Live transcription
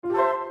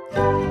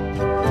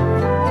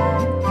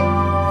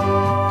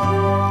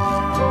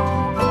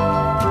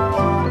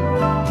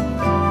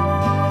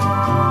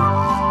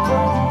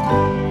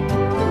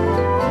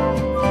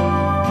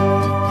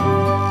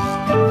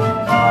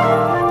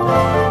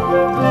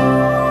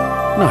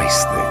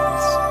Nice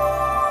things.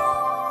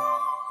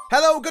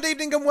 Hello, good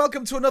evening, and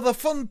welcome to another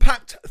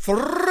fun-packed,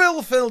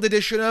 thrill-filled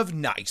edition of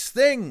Nice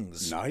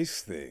Things.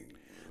 Nice things.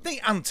 The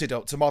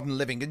antidote to modern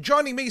living. And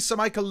joining me, Sir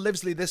Michael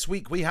Livesley, this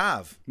week we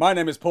have... My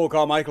name is Paul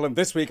Carmichael, and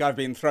this week I've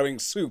been throwing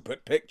soup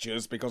at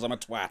pictures because I'm a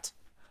twat.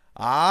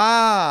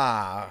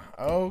 Ah,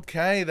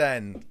 okay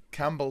then.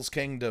 Campbell's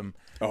Kingdom.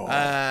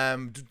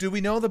 Oh. Do we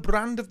know the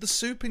brand of the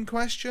soup in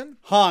question?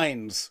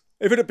 Heinz.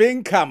 If it had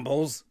been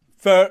Campbell's,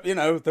 there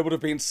would have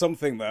been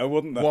something there,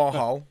 wouldn't there?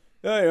 Warhol.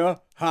 There you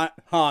are.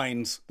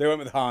 Heinz. They went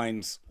with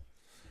Heinz.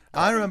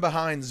 I remember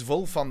Heinz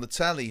Wolf on the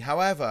telly.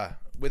 However,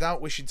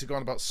 without wishing to go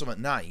on about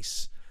something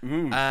nice,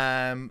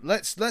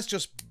 let's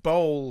just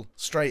bowl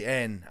straight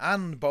in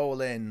and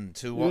bowl in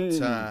to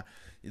what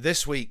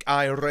this week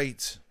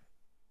irate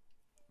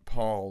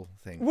Paul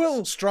thinks.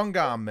 Well, strong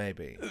arm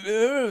maybe.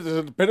 There's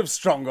a bit of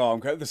strong arm.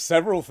 There's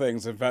several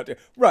things, in fact.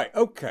 Right,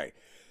 okay.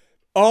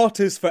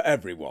 Art is for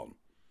everyone.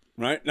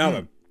 Right? Now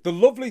then, the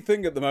lovely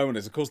thing at the moment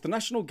is, of course, the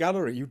National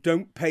Gallery, you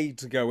don't pay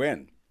to go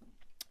in.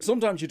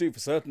 Sometimes you do for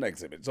certain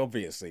exhibits,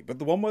 obviously, but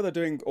the one where they're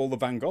doing all the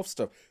Van Gogh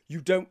stuff,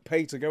 you don't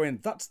pay to go in.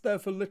 That's there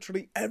for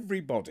literally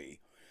everybody.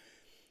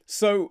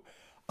 So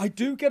I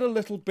do get a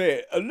little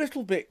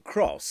bit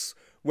cross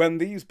when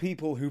these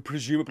people who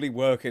presumably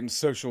work in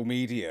social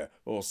media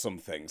or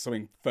something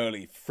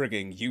fairly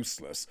frigging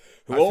useless,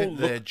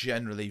 they're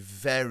generally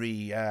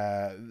very,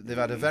 they've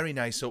had a very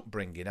nice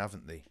upbringing,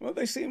 haven't they? Well,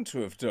 they seem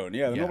to have done,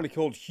 yeah. They're normally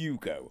called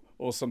Hugo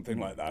or something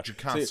like that.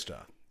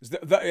 Jocasta.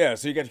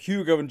 So you get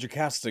Hugo and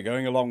Jocasta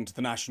going along to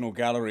the National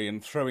Gallery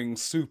and throwing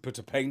soup at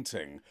a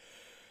painting.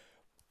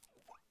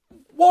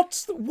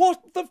 What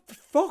the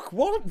fuck?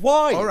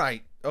 Why? All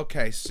right.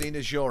 Okay, seeing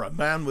as you're a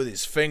man with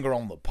his finger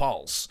on the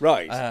pulse.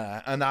 Right.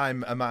 And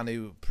I'm a man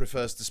who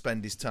prefers to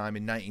spend his time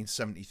in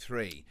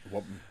 1973.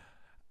 What?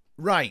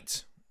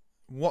 Right.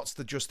 What's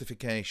the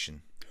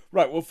justification?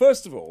 Right, well,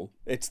 first of all,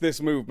 it's this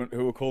movement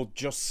who are called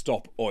Just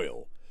Stop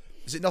Oil.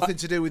 Is it nothing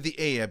to do with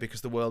the ear because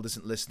the world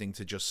isn't listening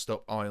to Just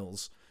Stop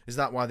Oils? Is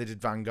that why they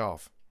did Van Gogh?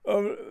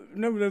 Oh,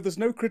 no, there's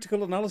no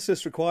critical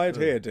analysis required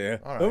here,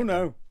 dear. All right, oh,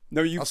 no.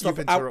 No, I'll stop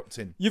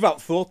interrupting. You've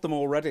outthought them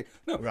already.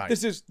 No, right.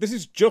 This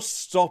is Just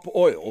Stop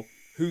Oil,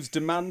 whose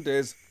demand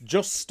is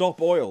just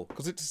stop oil,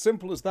 because it's as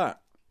simple as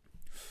that.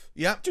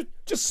 Yeah.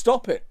 Just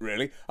stop it,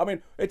 really. I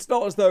mean, it's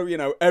not as though,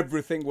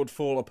 everything would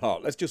fall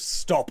apart. Let's just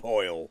stop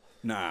oil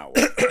now.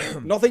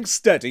 Nothing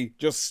steady,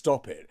 just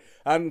stop it.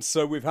 And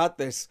so we've had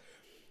this...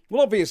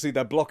 Well, obviously,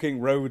 they're blocking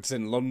roads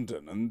in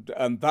London,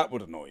 and that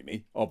would annoy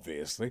me,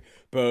 obviously.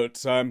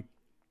 But...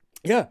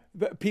 yeah,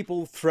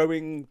 people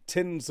throwing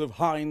tins of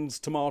Heinz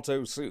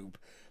tomato soup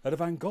at a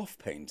Van Gogh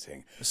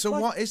painting. So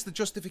what is the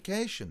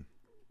justification?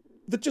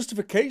 The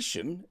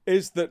justification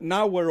is that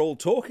now we're all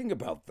talking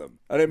about them.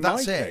 And in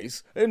my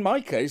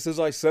case, as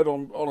I said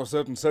on a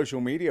certain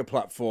social media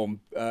platform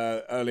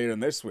earlier in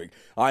this week,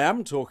 I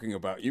am talking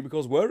about you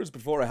because whereas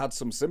before I had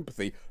some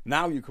sympathy,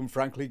 now you can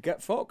frankly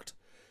get fucked.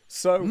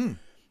 So,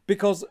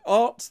 because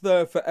art's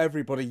there for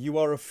everybody, you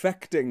are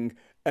affecting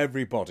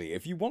everybody.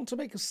 If you want to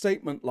make a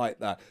statement like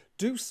that,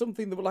 do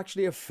something that will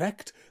actually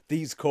affect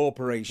these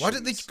corporations. Why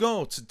don't they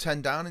go to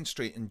 10 Downing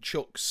Street and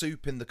chuck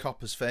soup in the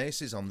coppers'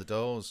 faces on the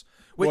doors?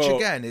 Which,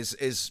 again, is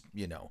it's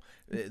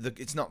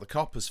not the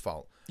coppers'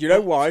 fault. You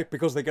know why?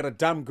 Because they get a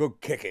damn good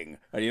kicking,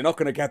 and you're not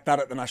going to get that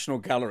at the National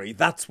Gallery.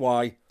 That's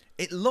why.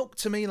 It looked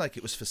to me like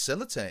it was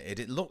facilitated.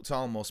 It looked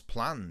almost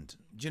planned.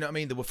 Do you know what I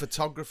mean? There were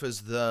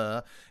photographers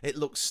there. It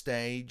looked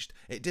staged.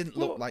 It didn't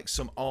look like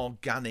some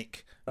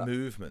organic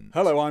movement.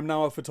 Hello, I'm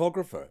now a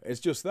photographer.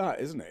 It's just that,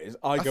 isn't it?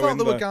 I thought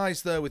there were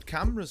guys there with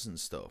cameras and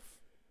stuff.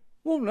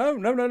 Well, no.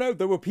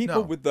 There were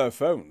people with their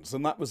phones,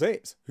 and that was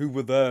it, who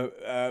were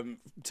there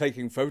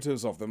taking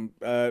photos of them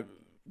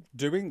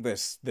doing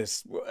this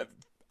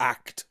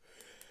act,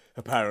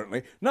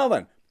 apparently. Now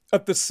then,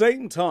 at the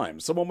same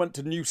time, someone went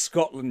to New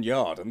Scotland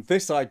Yard, and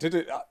this I quite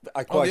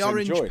enjoyed. The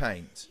orange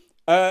paint?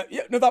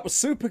 That was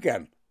soup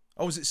again.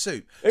 Oh, was it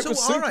soup? It was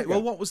soup all right, again.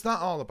 well, what was that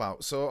all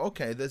about? So,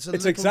 okay, it's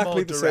exactly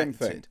more the same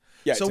thing. directed.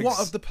 Yeah, so what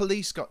have the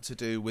police got to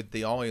do with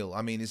the oil?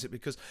 I mean, is it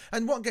because...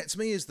 And what gets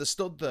me is they're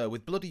stood there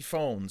with bloody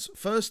phones.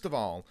 First of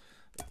all,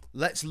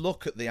 let's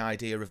look at the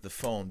idea of the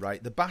phone,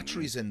 right? The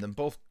batteries in them,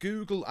 both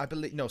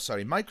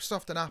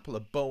Microsoft and Apple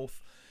are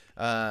both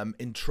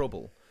in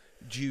trouble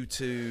due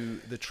to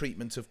the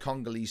treatment of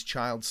Congolese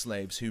child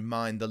slaves who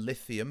mine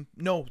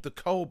the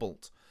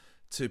cobalt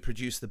to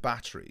produce the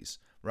batteries,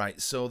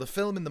 right? So they're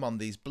filming them on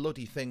these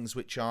bloody things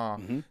which are,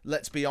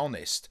 let's be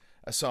honest,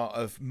 a sort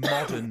of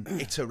modern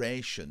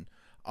iteration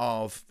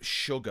of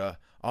sugar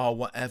or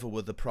whatever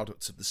were the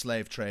products of the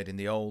slave trade in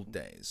the old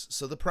days.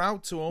 So they're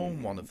proud to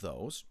own one of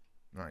those.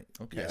 Right,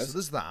 okay, yes. So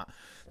there's that.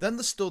 Then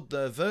they stood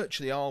there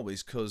virtually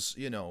always because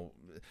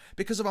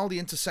of all the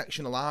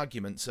intersectional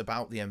arguments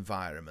about the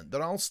environment,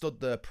 they're all stood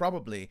there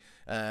probably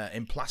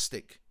in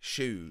plastic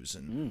shoes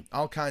and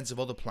all kinds of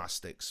other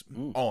plastics,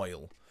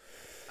 oil.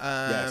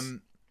 Yes.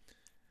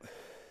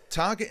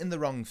 Targeting the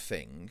wrong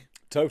thing.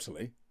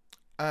 Totally.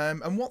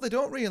 And what they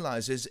don't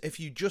realise is if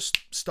you just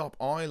stop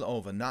oil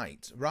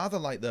overnight, rather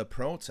like their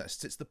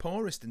protests, it's the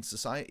poorest in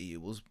society who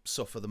will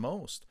suffer the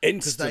most. Because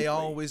Instantly. they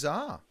always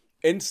are.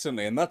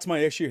 Instantly, and that's my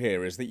issue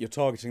here, is that you're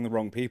targeting the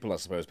wrong people, I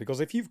suppose,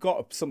 because if you've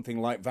got something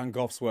like Van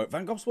Gogh's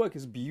work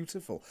is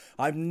beautiful.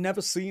 I've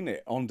never seen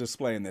it on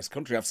display in this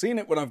country. I've seen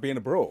it when I've been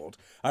abroad,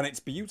 and it's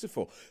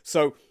beautiful.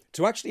 So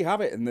to actually have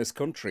it in this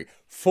country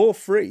for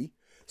free,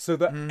 so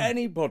that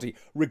anybody,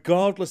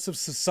 regardless of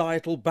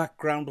societal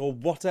background or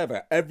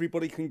whatever,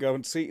 everybody can go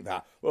and see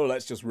that, well,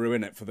 let's just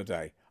ruin it for the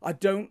day. I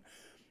don't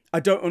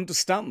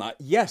understand that.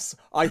 Yes,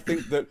 I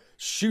think that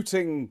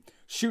shooting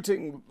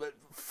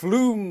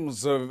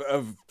flumes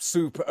of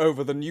soup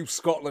over the New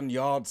Scotland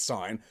Yard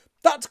sign,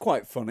 that's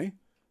quite funny.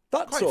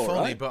 That's Quite all funny,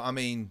 right. but I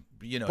mean,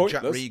 Jack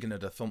Pointless. Regan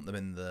would have thumped them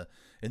in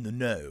the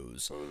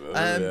nose.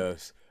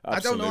 Yes, I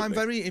don't know. I'm absolutely.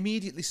 very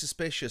immediately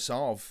suspicious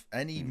of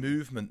any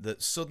movement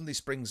that suddenly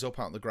springs up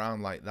out of the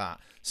ground like that.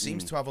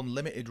 Seems to have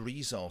unlimited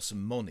resource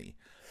and money,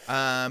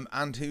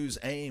 and whose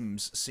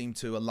aims seem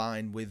to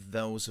align with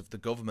those of the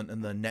government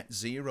and their net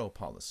zero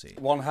policy.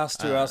 One has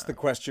to ask the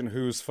question,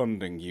 who's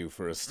funding you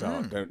for a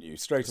start, don't you?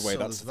 Straight away, So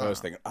that's there's the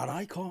first that. thing. And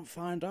I can't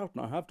find out,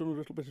 and I have done a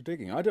little bit of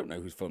digging. I don't know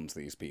who funds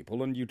these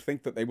people, and you'd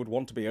think that they would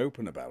want to be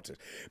open about it.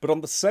 But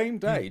on the same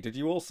day, did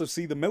you also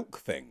see the milk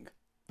thing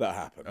that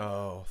happened?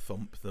 Oh,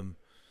 thump them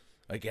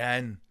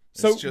again.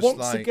 So It's just once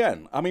like,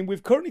 again, I mean,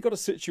 we've currently got a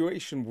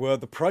situation where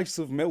the price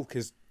of milk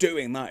is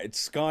doing that.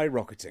 It's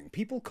skyrocketing.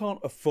 People can't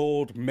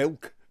afford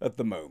milk at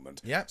the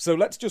moment. Yep. So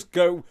let's just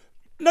go.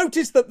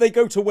 Notice that they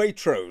go to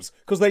Waitrose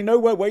because they know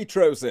where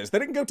Waitrose is. They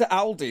didn't go to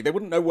Aldi. They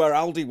wouldn't know where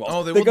Aldi was.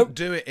 oh, they go, wouldn't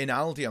do it in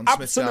Aldi on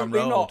Smithtown absolutely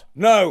Road. not.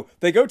 No,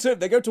 they go to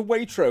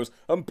Waitrose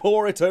and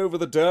pour it over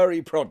the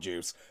dairy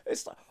produce.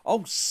 It's like,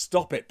 oh,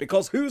 stop it!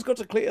 Because who's got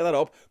to clear that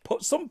up?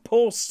 Some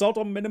poor sod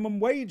on minimum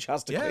wage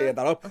has to Yeah, clear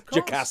that up. of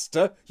course.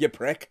 Jocasta, you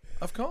prick.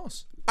 Of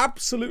course.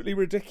 Absolutely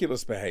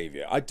ridiculous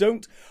behaviour. I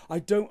don't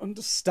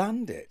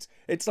understand it.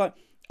 It's like,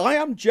 I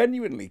am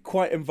genuinely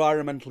quite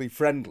environmentally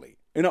friendly.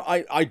 You know,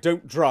 I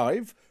don't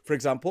drive, for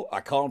example. I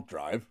can't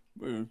drive.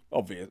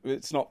 Obvious.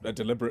 It's not a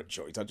deliberate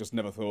choice. I just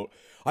never thought.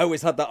 I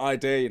always had that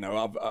idea, you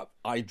know,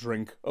 I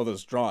drink,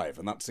 others drive,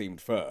 and that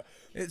seemed fair.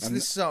 It's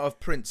this sort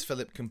of Prince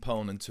Philip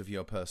component of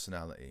your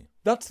personality.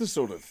 That's the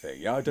sort of thing.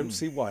 Yeah, I don't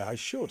see why I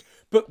should.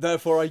 But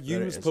therefore, I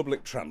use is.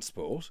 public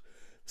transport.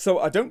 So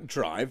I don't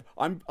drive.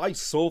 I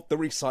sort the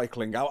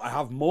recycling out. I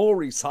have more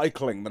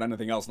recycling than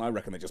anything else, and I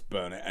reckon they just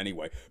burn it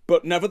anyway.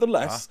 But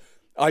nevertheless,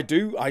 I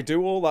do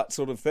all that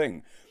sort of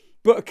thing.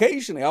 But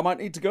occasionally I might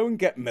need to go and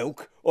get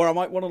milk, or I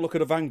might want to look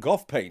at a Van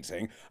Gogh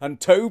painting, and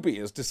Toby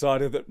has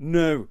decided that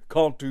no,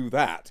 can't do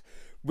that.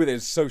 With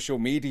his social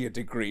media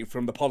degree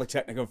from the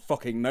Polytechnic of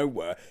fucking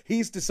nowhere,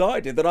 he's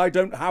decided that I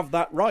don't have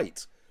that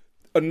right.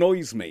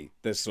 Annoys me,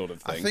 this sort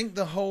of thing. I think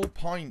the whole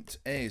point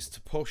is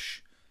to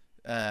push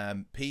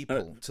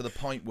people to the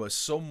point where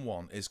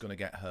someone is going to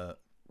get hurt.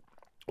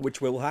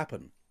 Which will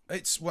happen.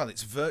 It's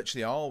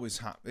virtually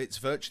always it's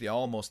virtually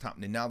almost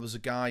happening now. There's a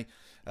guy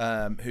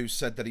who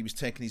said that he was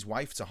taking his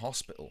wife to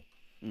hospital,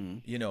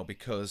 you know,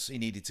 because he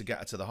needed to get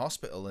her to the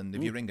hospital, and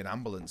if you ring an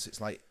ambulance,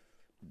 it's like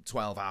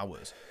 12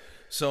 hours.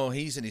 So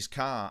he's in his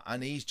car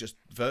and he's just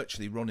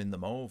virtually running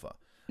them over.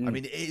 I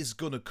mean, it is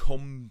going to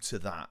come to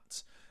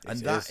that, and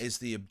that is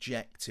the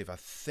objective, I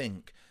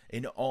think,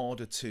 in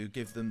order to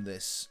give them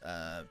this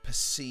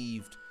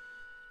perceived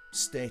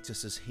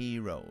status as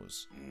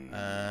heroes.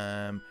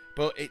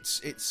 But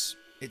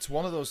it's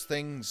one of those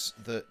things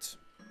that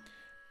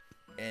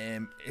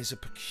is a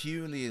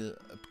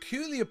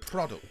peculiar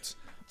product.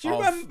 Do you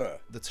remember?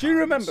 The Do you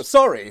remember?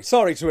 times.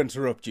 Sorry to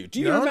interrupt you. Do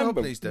you No,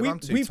 remember? please do. I'm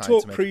too We've tired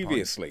talked to make a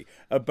previously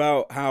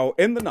about how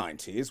in the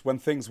 90s, when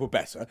things were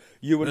better,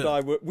 you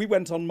and we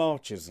went on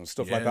marches and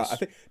stuff like that. Yes. I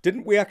think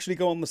didn't we actually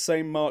go on the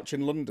same march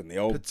in London? The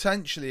old,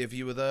 Potentially, if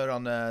you were there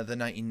on the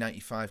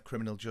 1995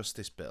 Criminal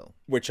Justice Bill.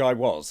 which I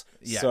was.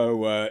 Yeah.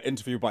 So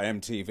interview by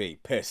MTV.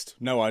 Pissed.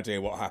 No idea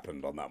what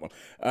happened on that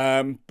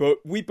one. But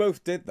we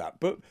both did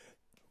that. But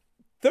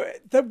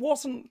there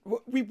wasn't.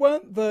 We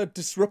weren't there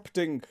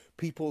disrupting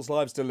people's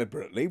lives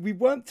deliberately. We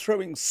weren't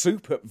throwing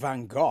soup at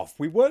Van Gogh.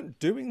 We weren't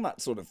doing that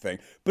sort of thing.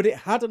 But it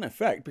had an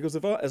effect because,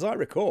 as I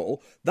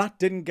recall, that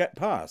didn't get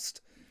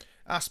passed.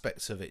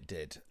 Aspects of it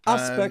did.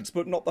 Aspects,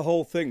 but not the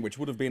whole thing, which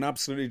would have been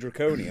absolutely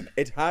draconian.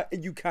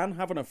 You can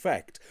have an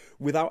effect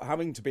without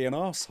having to be an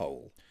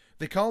arsehole.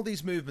 They call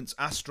these movements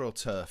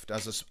astroturfed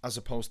as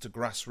opposed to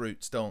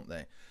grassroots, don't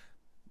they?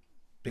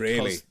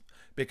 Really?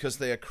 Because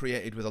they are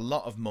created with a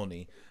lot of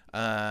money,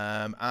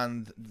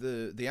 and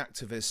the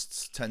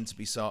activists tend to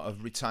be sort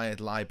of retired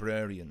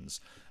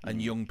librarians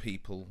and young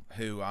people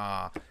who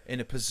are in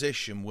a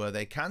position where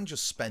they can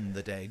just spend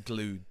the day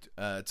glued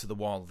to the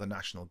wall of the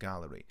National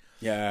Gallery.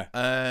 Yeah.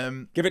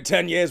 Give it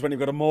 10 years when you've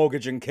got a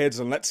mortgage and kids,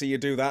 and let's see you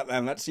do that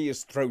then. Let's see you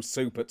throw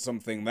soup at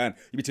something then.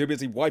 You'll be too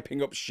busy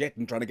wiping up shit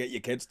and trying to get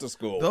your kids to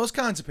school. Those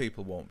kinds of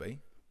people won't be.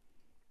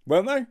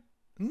 Won't they?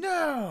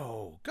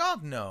 No,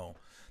 God no.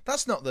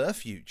 That's not their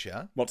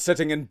future. What,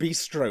 sitting in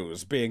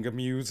bistros being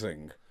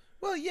amusing?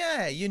 Well,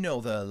 yeah, you know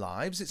their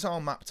lives. It's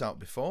all mapped out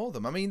before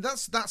them. I mean,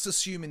 that's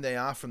assuming they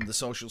are from the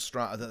social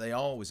strata that they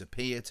always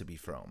appear to be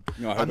from.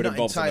 No, I hope I'm it not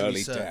involves an entirely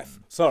early certain. death.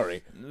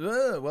 Sorry.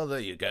 Well, there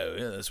you go.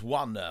 Yeah, that's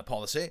one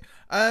policy.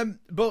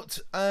 But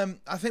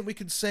I think we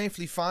can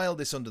safely file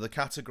this under the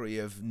category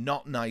of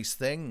not nice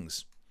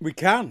things. We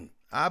can.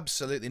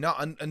 Absolutely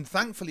not. And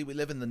thankfully, we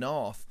live in the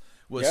north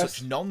where Yes.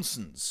 such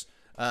nonsense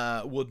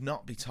would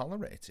not be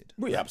tolerated.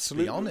 We Let's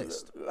absolutely, be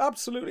honest.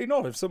 absolutely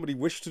not. If somebody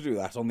wished to do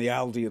that on the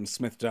Aldi and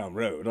Smithdown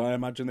Road, I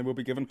imagine they will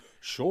be given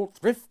short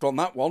thrift on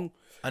that one.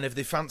 And if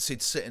they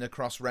fancied sitting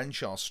across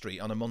Renshaw Street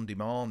on a Monday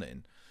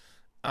morning,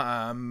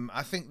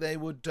 I think they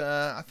would.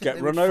 I think Get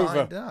they run would over.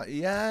 find out.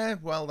 Yeah,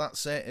 well,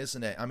 that's it,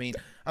 isn't it? I mean,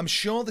 I'm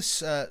sure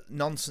this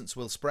nonsense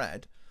will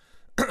spread.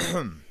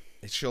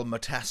 It shall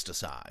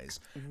metastasize.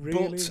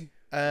 Really?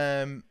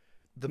 But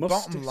the Must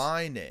bottom it?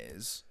 line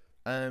is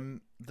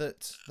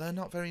that they're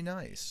not very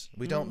nice.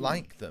 We don't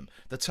like them.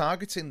 They're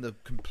targeting the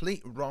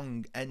complete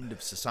wrong end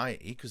of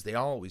society because they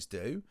always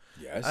do.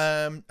 Yes.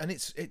 And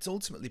it's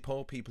ultimately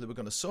poor people who are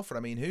going to suffer.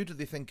 I mean, who do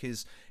they think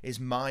is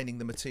mining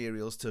the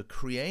materials to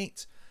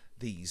create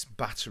these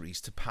batteries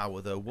to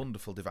power their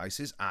wonderful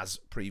devices, as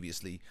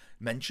previously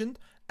mentioned,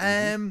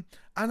 and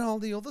all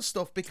the other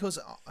stuff? Because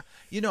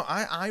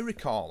I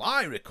recall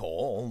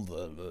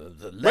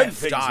the left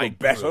things I were grew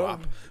better.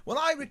 up. Well,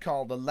 I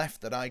recall the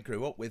left that I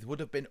grew up with would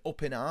have been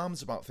up in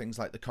arms about things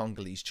like the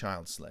Congolese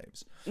child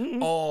slaves,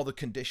 or the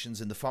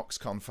conditions in the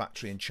Foxconn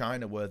factory in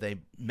China where they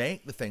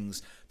make the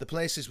things, the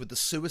places with the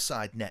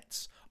suicide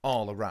nets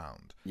all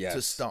around to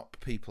Yes. stop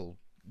people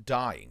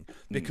dying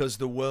because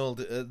the world,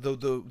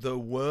 the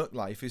work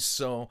life is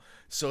so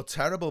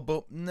terrible.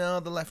 But no,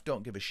 the left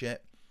don't give a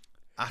shit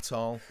at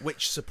all,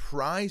 which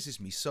surprises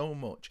me so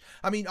much.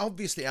 I mean,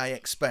 obviously I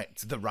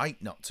expect the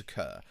right not to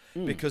care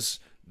because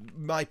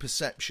my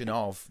perception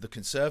of the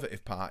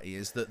Conservative Party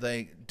is that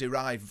they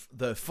derive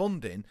their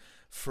funding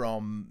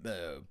from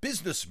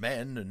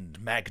businessmen and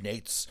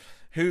magnates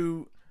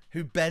who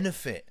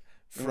benefit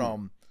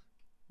from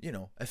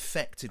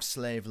effective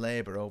slave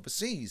labour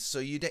overseas. So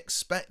you'd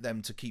expect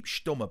them to keep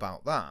stum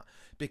about that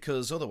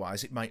because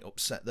otherwise it might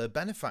upset their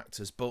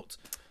benefactors. But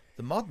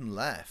the modern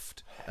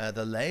left,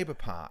 the Labour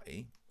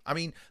Party, I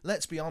mean,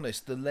 let's be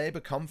honest, the Labour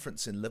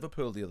conference in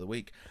Liverpool the other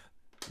week,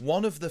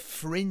 one of the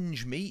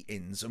fringe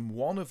meetings and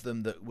one of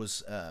them that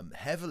was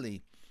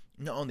heavily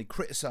not only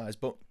criticised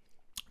but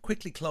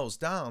quickly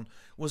closed down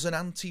was an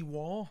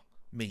anti-war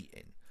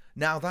meeting.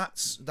 Now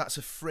that's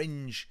a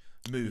fringe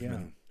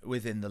movement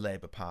within the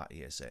Labour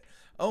Party, is it?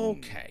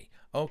 Okay,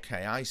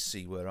 I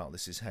see where all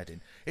this is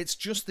heading. It's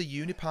just the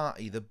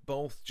Uniparty. They're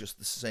both just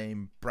the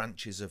same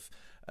branches of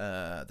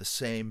the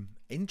same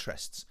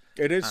interests.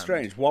 It is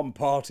strange. One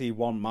party,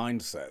 one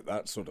mindset.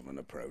 That sort of an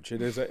approach.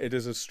 It is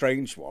a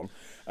strange one.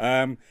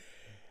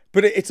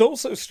 But it's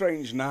also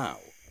strange now.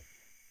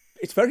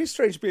 It's very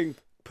strange being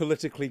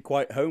politically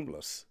quite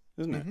homeless,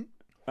 isn't it?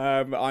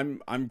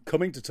 I'm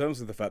coming to terms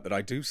with the fact that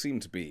I do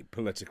seem to be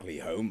politically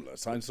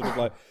homeless. I'm sort of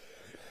like,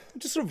 I'm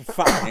just sort of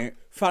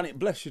fannying.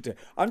 Bless you, dear.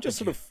 I'm just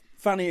sort of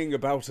fannying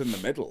about in the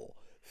middle,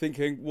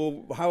 thinking,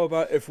 well, how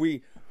about if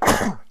we,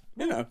 how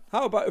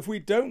about if we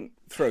don't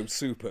throw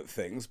soup at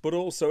things, but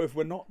also if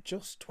we're not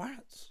just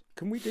twats?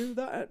 Can we do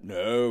that?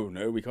 No,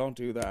 we can't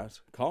do that.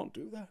 Can't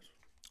do that.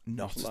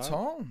 Not allowed. at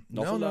all.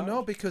 Not No,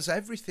 allowed. because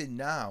everything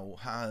now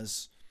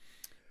has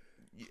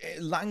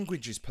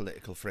language is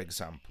political, for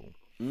example.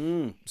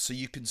 So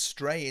you can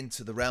stray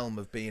into the realm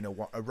of being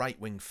a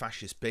right-wing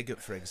fascist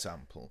bigot, for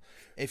example,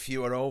 if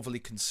you are overly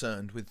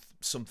concerned with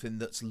something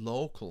that's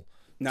local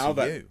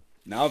to you.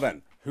 Now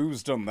then,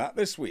 who's done that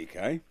this week,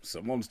 eh?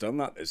 Someone's done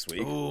that this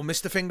week. Oh,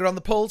 Mr. Finger on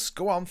the Pulse.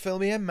 Go on, fill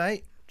me in,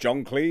 mate.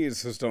 John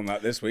Cleese has done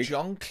that this week.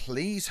 John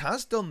Cleese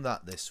has done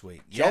that this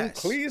week. John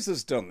Yes. Cleese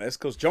has done this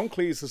because John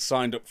Cleese has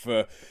signed up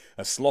for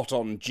a slot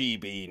on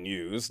GB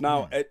News.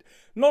 Now,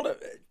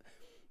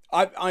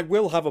 I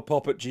will have a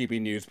pop at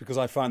GB News because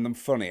I find them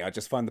funny. I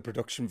just find the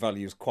production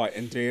values quite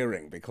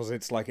endearing because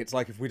it's like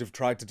if we'd have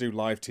tried to do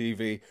live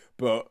TV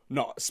but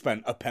not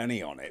spent a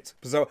penny on it.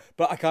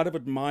 But I kind of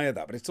admire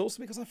that. But it's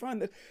also because I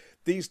find that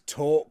these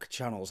talk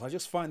channels, I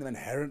just find them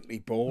inherently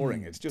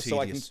boring. It's just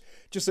tedious.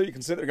 so you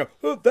can sit there and go,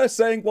 oh, they're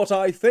saying what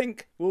I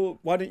think. Well,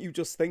 why don't you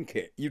just think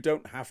it? You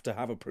don't have to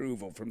have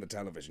approval from the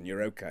television.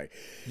 You're okay.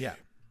 Yeah.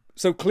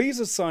 So Cleese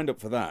has signed up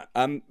for that.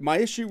 My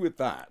issue with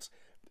that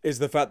is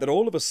the fact that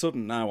all of a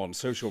sudden now on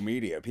social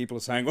media, people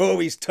are saying, oh,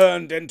 he's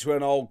turned into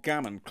an old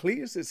gammon.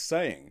 Cleese is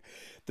saying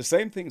the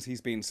same things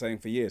he's been saying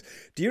for years.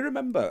 Do you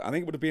remember, I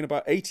think it would have been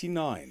about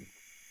 89,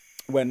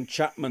 when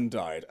Chapman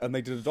died, and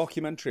they did a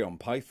documentary on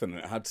Python, and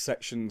it had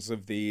sections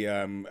of the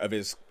of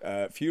his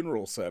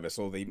funeral service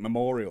or the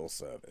memorial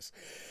service.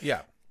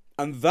 Yeah.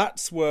 And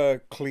that's where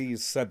Cleese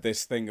said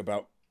this thing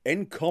about,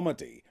 in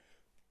comedy,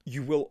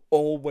 you will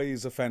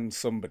always offend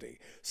somebody.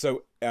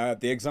 So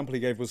the example he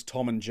gave was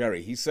Tom and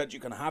Jerry. He said you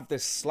can have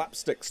this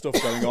slapstick stuff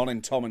going on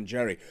in Tom and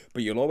Jerry,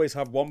 but you'll always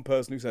have one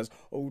person who says,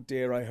 oh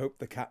dear, I hope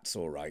the cat's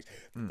all right.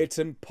 It's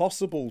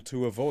impossible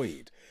to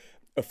avoid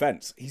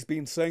offence. He's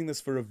been saying this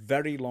for a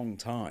very long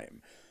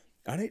time.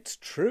 And it's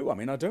true. I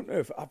mean, I don't know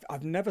if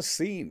I've never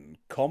seen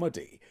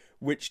comedy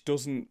which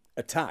doesn't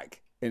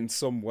attack in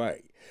some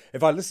way.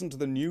 If I listen to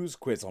the news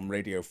quiz on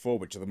Radio 4,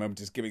 which at the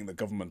moment is giving the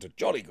government a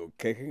jolly good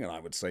kicking, and I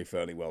would say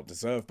fairly well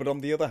deserved, but on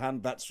the other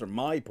hand, that's from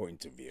my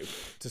point of view.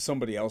 To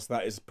somebody else,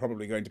 that is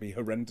probably going to be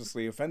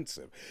horrendously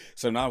offensive.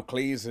 So now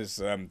Cleese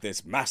is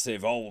this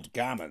massive old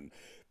gammon.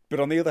 But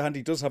on the other hand,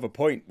 he does have a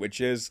point,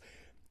 which is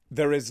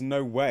there is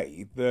no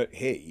way that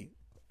he,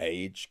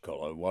 age,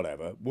 colour,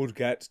 whatever, would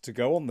get to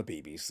go on the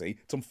BBC.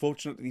 It's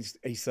unfortunate that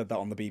he said that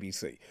on the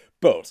BBC.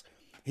 But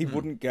he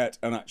wouldn't get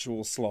an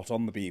actual slot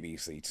on the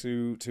BBC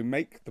to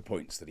make the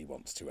points that he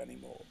wants to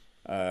anymore.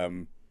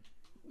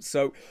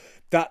 So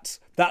that's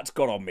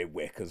got on me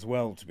wick as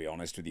well, to be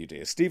honest with you,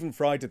 dear. Stephen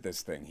Fry did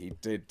this thing. He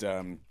did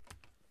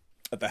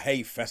at the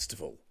Hay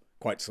Festival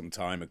quite some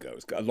time ago.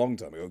 It's a long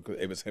time ago.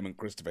 It was him and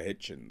Christopher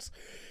Hitchens,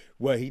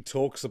 where he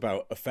talks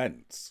about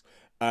offence.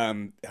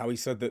 How he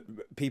said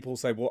that people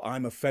say, well,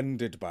 I'm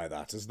offended by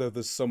that, as though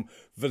there's some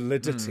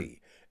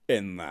validity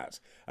in that.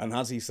 And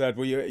as he said,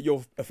 well,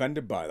 you're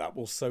offended by that.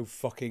 Well, so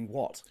fucking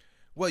what?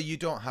 Well, you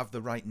don't have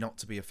the right not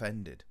to be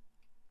offended.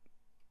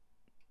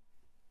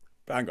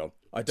 Hang on.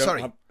 I don't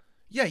Sorry. have...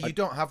 Yeah, you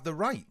don't have the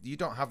right. You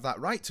don't have that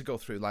right to go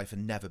through life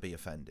and never be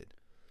offended.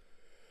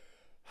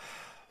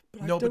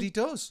 Nobody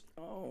does.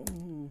 Oh.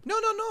 No.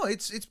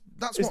 It's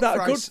that's Is what that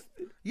Fry a good...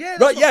 Yeah,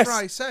 that's Right, what yes.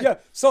 Fry said. Yeah,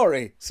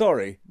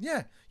 sorry.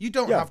 Yeah, you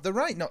don't Yeah. have the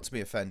right not to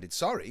be offended.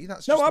 Sorry,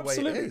 that's No, just the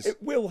absolutely. way it is.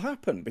 It will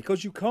happen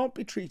because you can't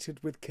be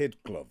treated with kid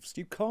gloves.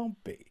 You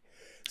can't be.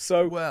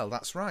 So Well,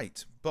 that's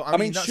right. But I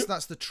mean, mean,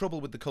 that's the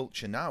trouble with the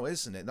culture now,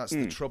 isn't it? That's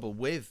the trouble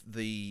with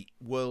the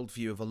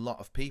worldview of a lot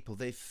of people.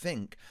 They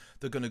think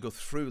they're going to go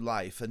through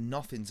life and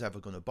nothing's ever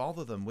going to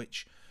bother them,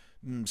 which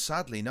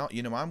sadly not.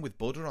 You know, I'm with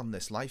Buddha on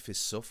this. Life is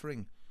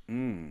suffering.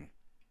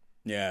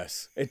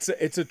 yes,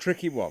 it's a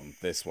tricky one.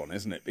 This one,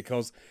 isn't it?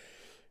 Because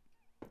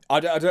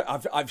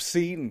I've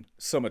seen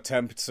some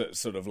attempts at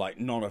sort of like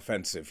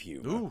non-offensive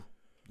humour. Ooh,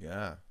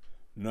 yeah.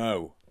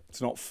 No,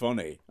 it's not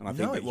funny, and I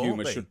think No, that it won't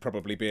humour be. should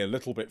probably be a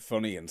little bit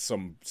funny in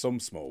some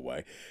small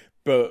way.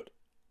 But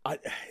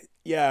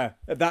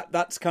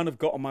that's kind of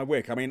got on my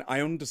wick. I mean,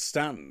 I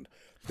understand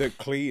that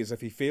Cleese,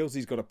 if he feels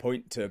he's got a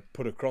point to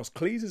put across,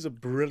 Cleese is a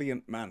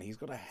brilliant man. He's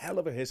got a hell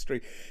of a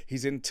history.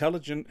 He's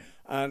intelligent,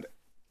 and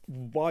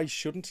why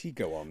shouldn't he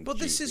go on? But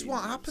this is GB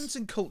what News? happens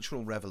in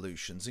cultural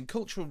revolutions. In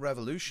cultural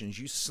revolutions,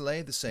 you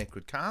slay the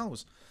sacred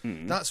cows.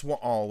 That's what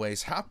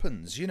always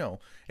happens, you know.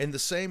 In the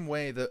same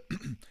way that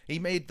he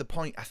made the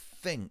point, I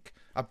think,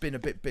 I've been a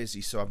bit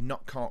busy, so I've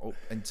not caught up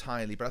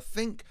entirely, but I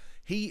think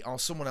he or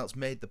someone else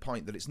made the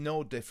point that it's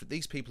no different.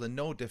 These people are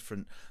no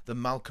different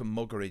than Malcolm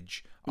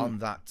Muggeridge on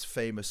that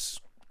famous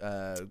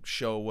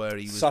show where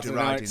he was Saturday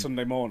deriding night,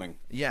 Sunday morning.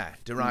 Yeah,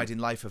 deriding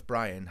Life of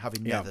Brian,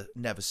 having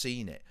never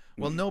seen it.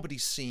 Well,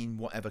 nobody's seen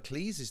whatever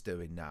Cleese is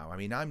doing now. I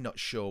mean, I'm not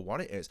sure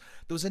what it is.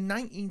 There was a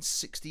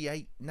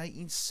 1968,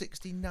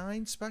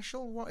 1969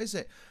 special. What is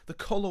it? The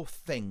colour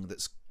thing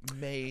that's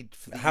made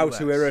for the How US.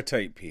 to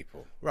irritate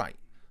people. Right.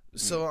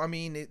 So, I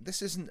mean,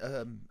 this isn't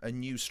a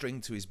new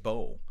string to his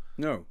bow.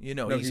 No, You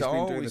know, no, he's been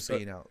doing always this,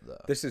 been out there.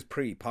 This is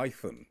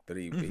pre-Python that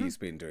he's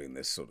been doing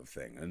this sort of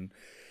thing, and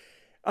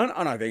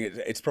I think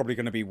it's probably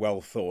going to be well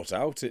thought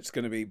out. It's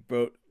going to be,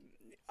 but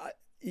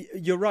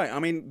you're right. I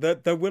mean,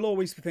 there will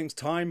always be things.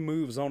 Time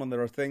moves on, and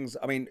there are things.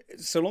 I mean,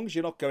 so long as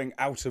you're not going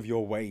out of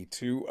your way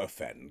to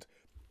offend,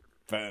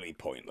 fairly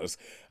pointless.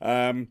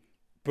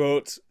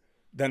 But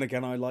then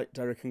again, I like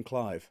Derek and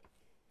Clive.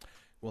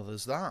 Well,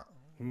 there's that.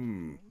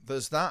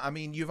 There's that. I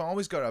mean, you've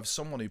always got to have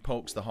someone who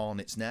pokes the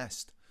hornet's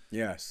nest.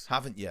 Yes.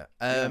 Haven't you?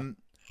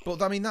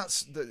 But I mean,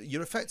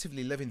 you're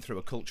effectively living through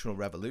a cultural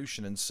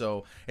revolution, and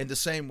so in the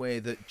same way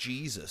that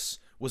Jesus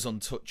was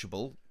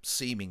untouchable,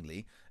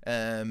 seemingly,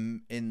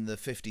 in the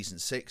 50s and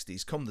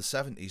 60s, come the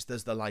 70s,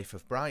 there's the Life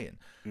of Brian,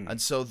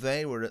 and so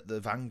they were at the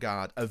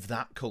vanguard of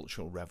that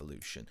cultural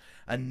revolution.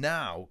 And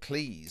now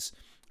Cleese,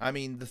 I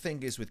mean, the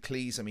thing is with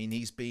Cleese, I mean,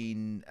 he's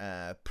been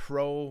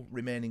pro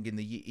remaining in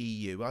the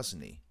EU,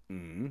 hasn't he?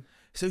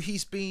 So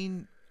he's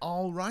been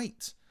all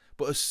right.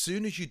 But as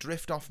soon as you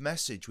drift off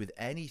message with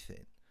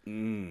anything,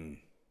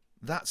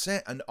 that's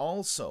it. And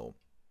also,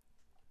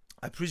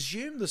 I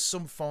presume there's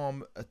some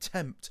form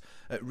attempt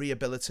at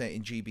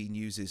rehabilitating GB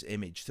News'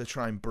 image to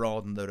try and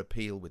broaden their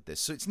appeal with this.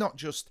 So it's not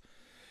just,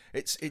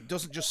 it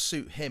doesn't just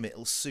suit him,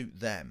 it'll suit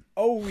them.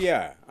 Oh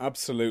yeah,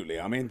 absolutely.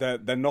 I mean, they're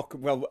not.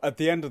 Well, at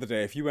the end of the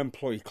day, if you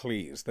employ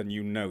Cleese, then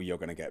you know you're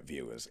going to get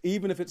viewers,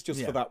 even if it's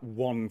just for that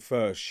one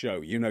first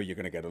show. You know you're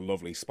going to get a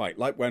lovely spike,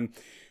 like when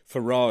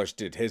Farage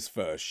did his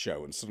first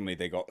show, and suddenly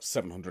they got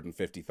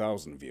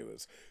 750,000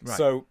 viewers. Right.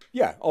 So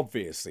yeah,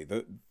 obviously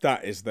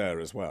that is there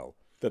as well.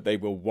 That they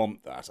will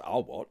want that.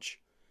 I'll watch.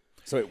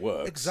 So it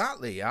works.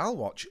 Exactly, I'll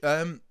watch.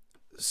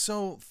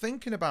 So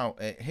thinking about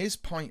it, his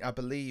point, I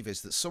believe,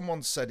 is that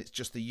someone said it's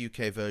just the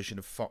UK version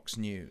of Fox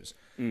News,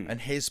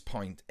 and his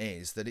point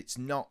is that it's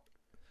not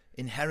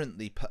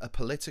inherently a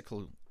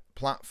political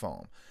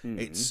platform.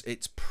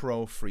 It's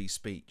pro free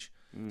speech,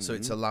 so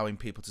it's allowing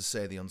people to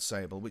say the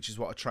unsayable, which is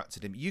what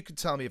attracted him. You can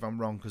tell me if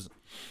I'm wrong, because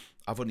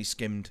I've only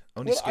skimmed.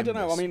 Well, I skimmed don't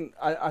know. this. I mean,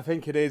 I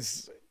think it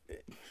is.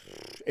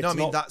 No, I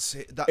mean not, that's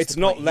it's the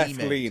not point he made.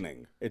 left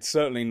leaning. It's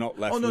certainly not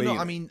left. Oh no, leaning.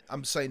 no. I mean,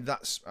 I'm saying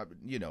that's I'm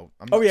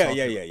Oh, not yeah,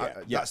 talking-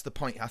 yeah. That's the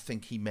point I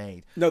think he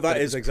made. No, that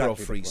it is was exactly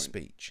pro free the point.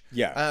 speech.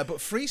 Yeah.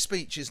 But free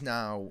speech is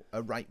now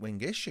a right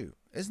wing issue,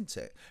 isn't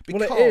it? Well,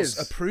 Because it is.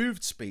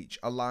 approved speech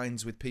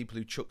aligns with people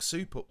who chuck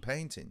soup up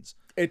paintings.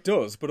 It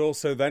does, but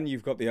also then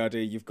you've got the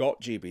idea. You've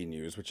got GB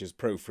News, which is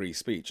pro free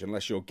speech,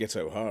 unless you're Git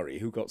O'Hari,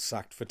 who got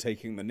sacked for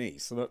taking the knee.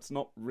 So that's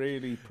not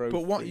really pro.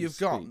 But what you've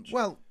got, speech.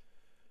 well,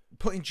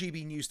 putting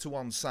GB News to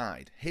one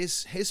side,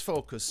 his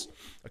focus,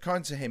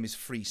 according to him, is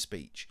free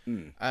speech.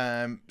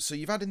 So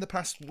you've had in the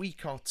past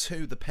week or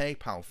two the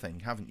PayPal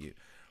thing, haven't you?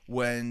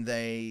 When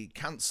they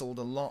cancelled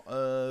a lot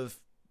of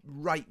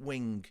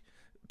right-wing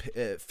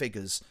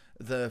figures,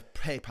 the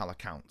PayPal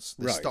accounts.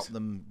 They Right. stopped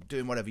them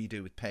doing whatever you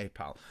do with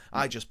PayPal.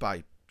 I just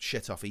buy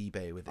shit off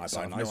eBay with it. I so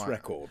buy I've nice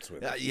records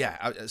with it.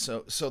 Yeah,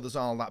 so there's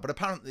all that. But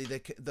apparently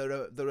they're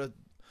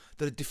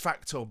a de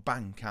facto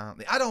bank, aren't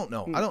they? I don't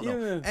know. Yeah,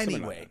 something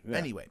Anyway, like that, yeah.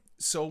 anyway.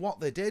 So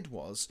what they did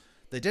was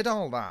they did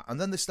all that, and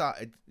then they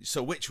started.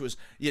 So which was,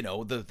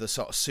 the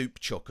sort of soup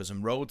chuckers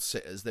and road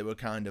sitters. They were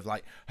kind of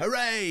like,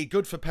 hooray,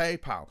 good for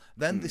PayPal.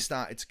 Then they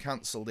started to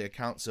cancel the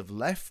accounts of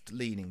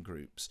left-leaning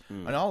groups,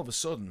 and all of a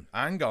sudden,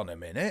 hang on a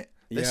minute,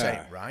 this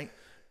Yeah. ain't right.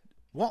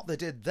 What they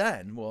did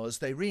then was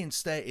they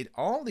reinstated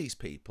all these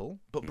people,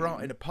 but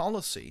brought in a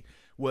policy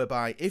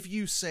whereby if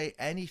you say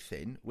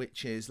anything,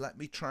 which is, let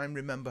me try and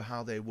remember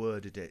how they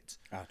worded it,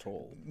 At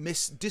all.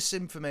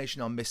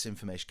 disinformation or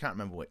misinformation, can't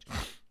remember which.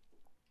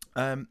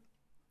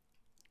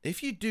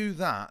 If you do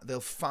that,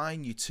 they'll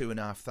fine you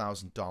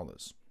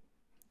 $2,500,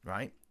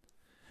 right?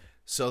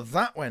 So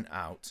that went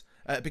out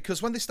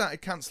because when they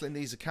started cancelling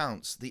these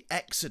accounts, the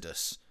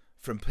exodus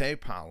from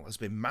PayPal has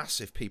been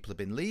massive. People have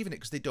been leaving it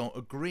because they don't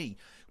agree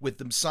with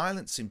them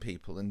silencing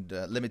people and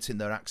limiting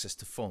their access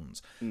to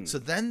funds. So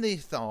then they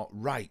thought,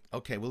 right,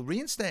 okay, we'll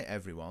reinstate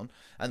everyone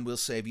and we'll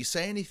say if you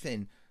say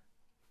anything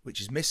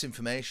which is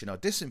misinformation or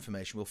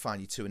disinformation, we'll fine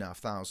you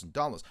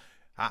 $2,500.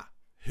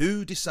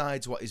 Who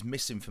decides what is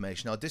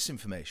misinformation or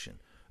disinformation?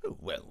 Oh,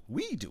 well,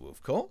 we do,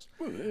 of course.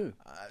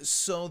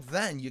 So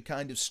then you're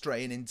kind of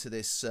straying into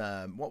this,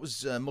 what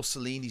was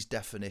Mussolini's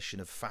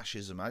definition of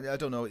fascism? I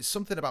don't know. It's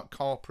something about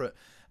corporate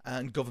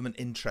and government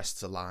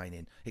interests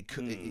aligning. It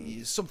could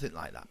it's something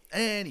like that.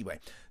 Anyway,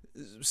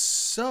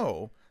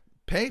 so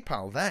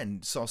PayPal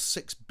then saw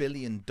 $6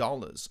 billion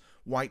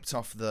wiped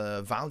off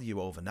the value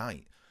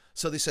overnight.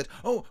 So they said,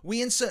 oh, we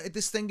inserted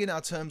this thing in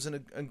our terms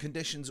and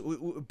conditions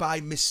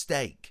by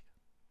mistake.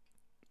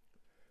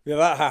 Yeah,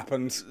 that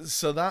happens.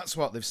 So that's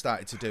what they've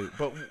started to do.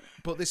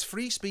 But this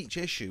free speech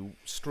issue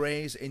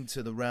strays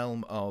into the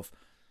realm of,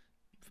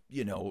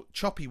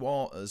 choppy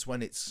waters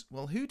when it's,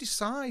 well, who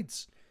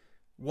decides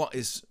what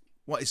is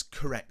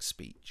correct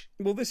speech?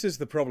 Well, this is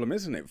the problem,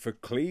 isn't it, for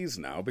Cleese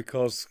now,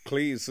 because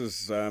Cleese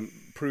has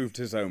proved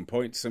his own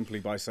point simply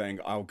by saying,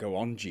 I'll go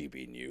on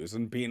GB News,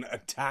 and being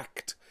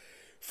attacked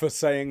for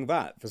saying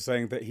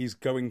that he's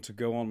going to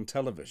go on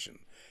television.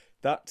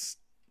 That's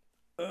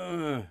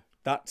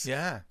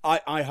Yeah.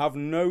 I have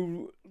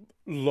no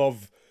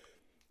love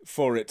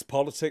for its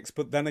politics,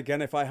 but then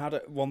again, if I had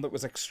one that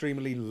was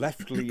extremely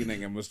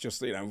left-leaning and was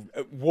just,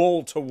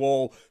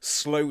 wall-to-wall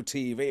slow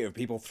TV of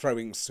people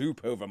throwing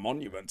soup over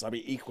monuments, I'd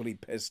be equally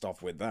pissed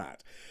off with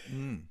that.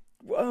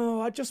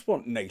 Well, I just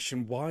want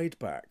nationwide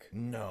back.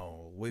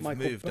 No, we've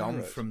Michael moved on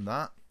Barrett. from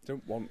that.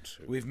 Don't want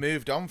to. We've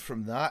moved on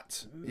from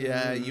that.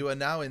 Yeah, you are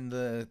now in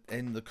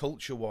the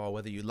culture war,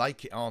 whether you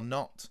like it or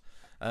not.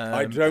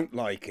 I don't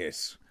like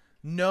it.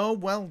 No,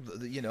 well,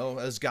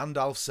 as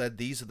Gandalf said,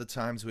 these are the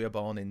times we are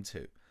born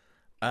into.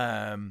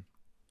 I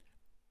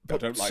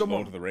don't like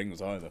Lord of the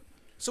Rings either.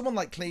 Someone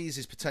like Cleese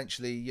is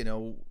potentially,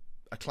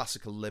 a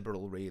classical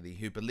liberal, really,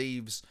 who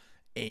believes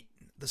in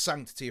the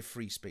sanctity of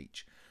free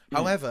speech.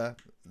 However,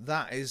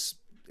 that is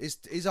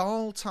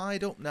all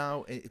tied up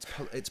now.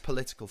 It's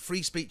political.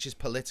 Free speech is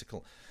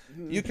political.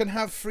 You can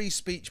have free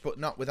speech, but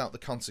not without the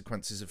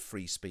consequences of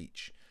free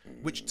speech,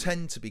 which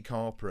tend to be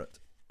corporate.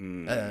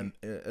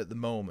 At the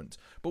moment,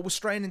 but we're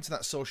straying into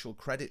that social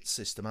credit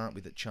system, aren't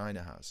we, that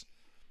China has?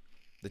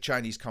 The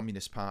Chinese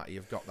Communist Party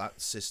have got that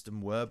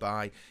system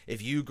whereby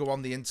if you go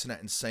on the internet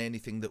and say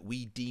anything that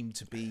we deem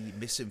to be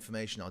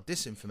misinformation or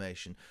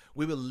disinformation,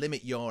 we will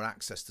limit your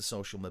access to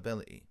social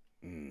mobility.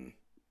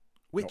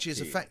 Which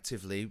is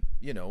effectively,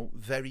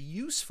 very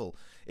useful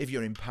if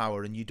you're in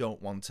power and you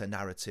don't want a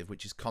narrative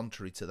which is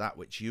contrary to that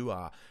which you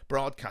are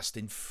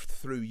broadcasting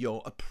through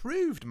your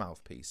approved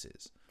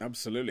mouthpieces.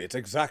 Absolutely.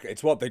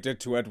 It's what they did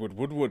to Edward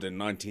Woodward in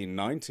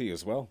 1990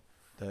 as well.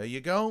 There you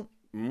go.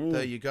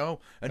 There you go.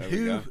 And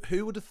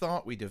who would have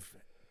thought we'd have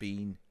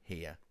been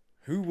here?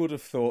 Who would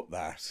have thought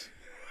that?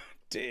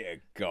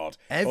 Dear God.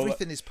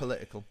 Everything is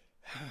political.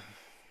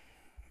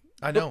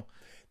 I know.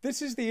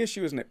 This is the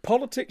issue, isn't it?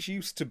 Politics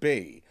used to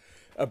be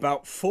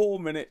about 4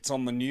 minutes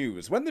on the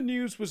news, when the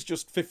news was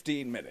just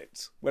 15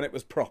 minutes, when it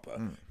was proper,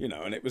 and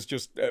it was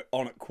just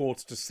on at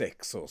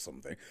 5:45 or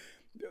something.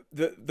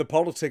 the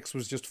politics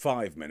was just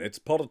 5 minutes.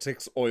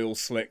 Politics, oil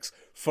slicks,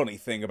 funny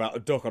thing about a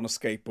duck on a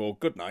skateboard.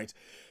 Good night.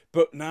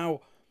 But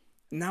now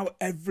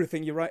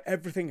everything, you're right,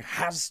 everything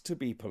has to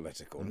be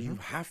political. You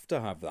have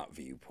to have that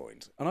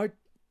viewpoint. And I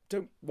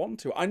don't want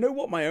to. I know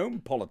what my own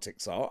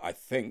politics are, I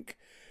think,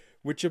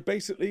 which are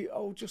basically,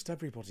 just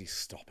everybody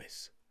stop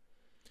it.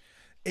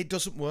 It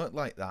doesn't work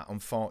like that,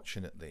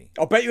 unfortunately.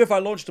 I'll bet you if I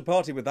launched a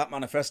party with that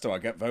manifesto, I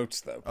get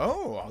votes, though.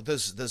 Oh,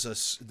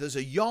 there's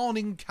a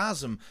yawning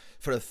chasm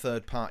for a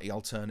third-party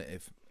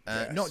alternative.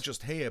 Yes. Not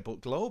just here, but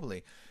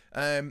globally.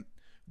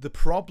 The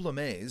problem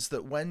is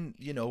that when,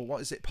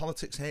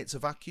 politics hates a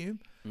vacuum.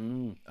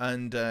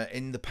 And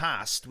in the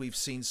past, we've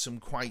seen some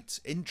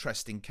quite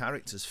interesting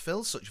characters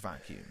fill such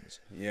vacuums.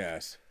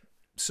 Yes.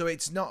 So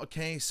it's not a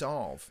case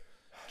of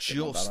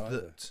just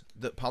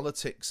that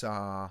politics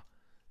are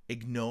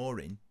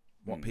ignoring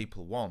what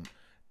people want.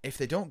 If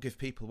they don't give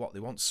people what they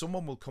want,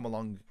 someone will come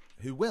along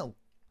who will.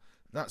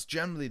 That's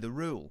generally the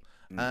rule.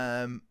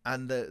 And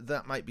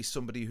that might be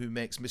somebody who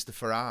makes Mr.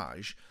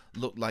 Farage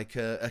look like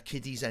a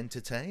kiddies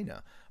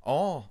entertainer,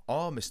 or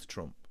Mr.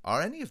 Trump,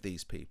 or any of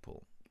these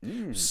people.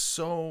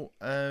 So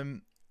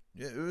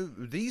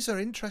these are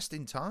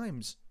interesting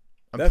times.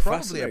 They're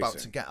probably about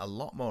fascinating. to get a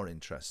lot more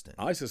interesting.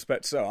 I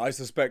suspect so. I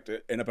suspect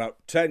in about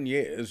 10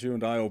 years, you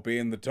and I will be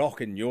in the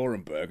dock in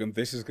Nuremberg, and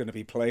this is going to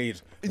be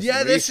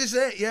This is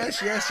it.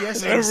 Yes. The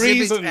Exhibit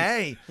reason.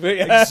 A.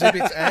 Yeah.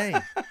 Exhibit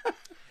A.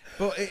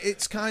 But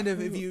it's kind of,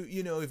 if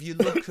you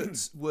look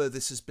at where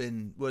this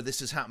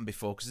has happened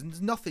before, because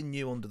there's nothing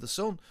new under the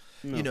sun.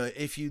 No.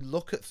 If you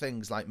look at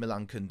things like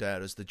Milan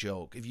Kundera's The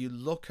Joke, if you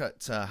look at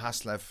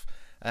Václav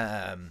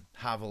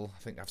Havel, I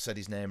think I've said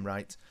his name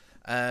right,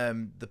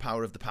 The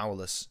Power of the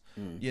Powerless,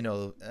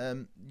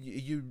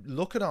 you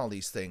look at all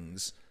these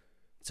things,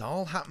 it's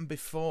all happened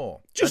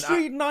before. Just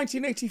read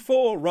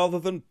 1984 rather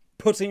than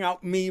putting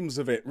out memes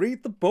of it.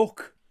 Read the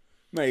book.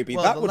 Maybe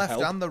well, that the would left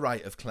help. and the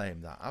right have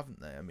claimed that,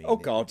 haven't they? I mean, oh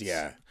God,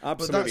 yeah,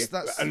 absolutely.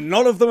 That's and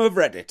none of them have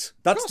read it.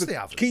 That's they the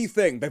haven't. key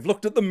thing. They've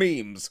looked at the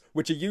memes,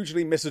 which are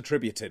usually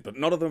misattributed, but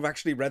none of them have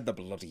actually read the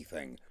bloody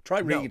thing. Try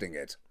reading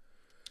it.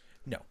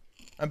 No.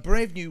 And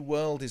Brave New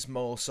World is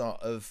more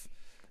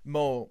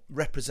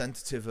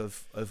representative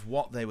of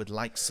what they would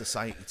like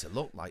society to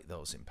look like,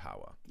 those in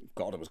power.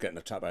 God, I was getting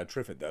attacked by a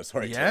triffid there.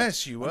 Sorry.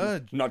 Yes, you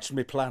were. Nudged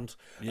me plant.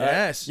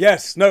 Yes.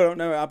 Yes. No,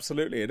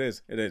 absolutely. It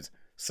is.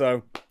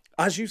 So,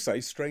 as you say,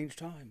 strange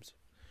times.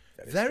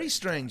 Very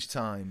strange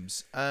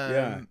times.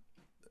 Yeah.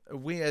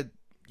 We're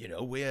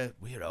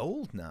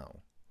old now.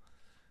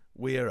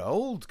 We're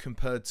old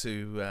compared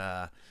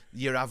to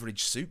your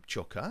average soup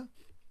chucker.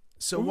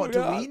 So what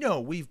do we know?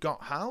 We've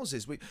got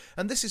houses.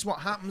 And this is what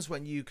happens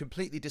when you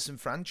completely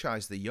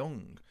disenfranchise the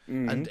young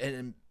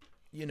and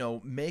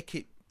make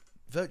it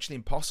virtually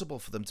impossible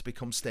for them to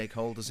become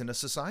stakeholders in a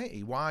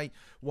society. Why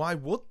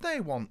would they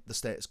want the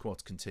status quo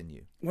to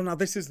continue? Well, now,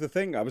 this is the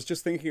thing. I was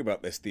just thinking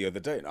about this the other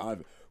day. Now,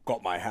 I've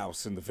got my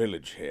house in the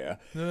village here.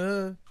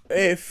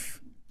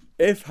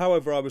 If,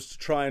 however, I was to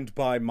try and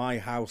buy my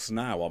house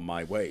now on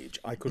my wage,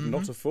 I could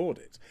not afford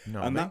it.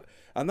 No,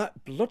 and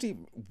that bloody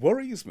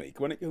worries me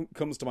when it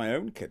comes to my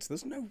own kids.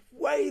 There's no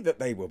way that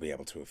they will be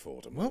able to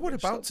afford them. Well, we're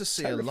about to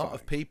see a lot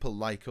of people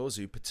like us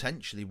who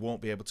potentially won't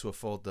be able to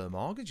afford their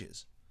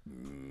mortgages.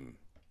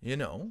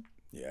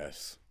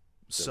 Yes.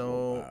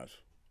 So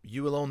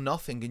you will own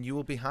nothing and you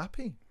will be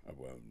happy. I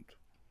won't.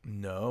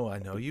 No, I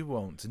know you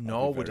won't.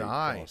 Nor would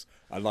I. Cross.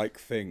 I like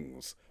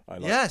things.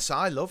 Yes,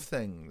 I love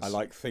things. I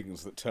like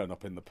things that turn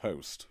up in the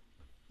post.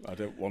 I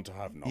don't want to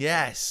have nothing.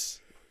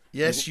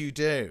 Yes, you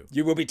do.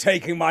 You will be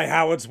taking my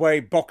Howard's Way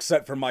box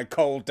set from my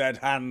cold dead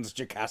hands,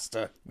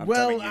 Jocasta. I'm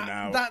telling you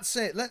now. That's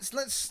it.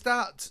 Let's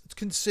start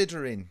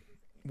considering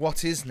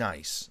what is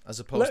nice as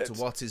opposed to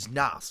what is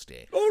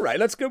nasty. All right,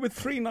 let's go with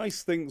 3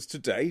 nice things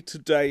today.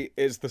 Today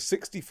is the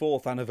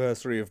 64th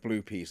anniversary of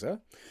Blue Peter,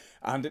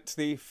 and it's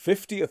the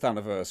 50th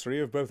anniversary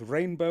of both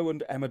Rainbow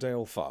and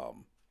Emmerdale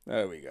Farm.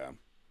 There we go.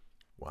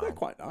 Wow. They're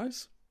quite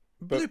nice.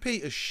 Blue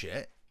Peter's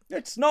shit.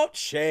 It's not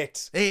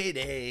shit. It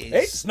is.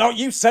 It's not.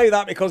 You say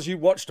that because you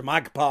watched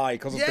Magpie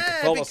because of the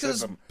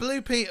Catholicism. Because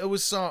Blue Peter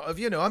was sort of,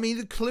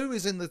 the clue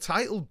is in the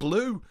title,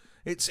 blue.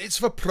 It's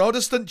for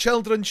Protestant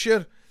children,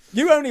 sure.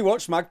 You only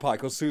watched Magpie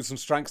because Susan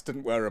Stranks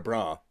didn't wear a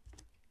bra.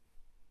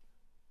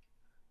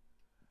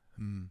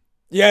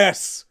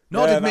 Yes.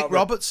 Nor did Mick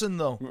Robertson,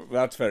 though.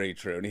 That's very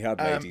true. And he had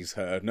ladies'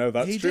 hair. No,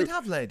 that's true. He did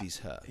have ladies'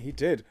 hair. He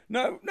did.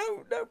 No.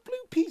 Blue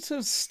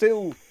Peter's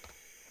still...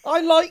 I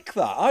like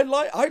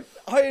that.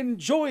 I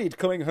enjoyed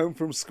coming home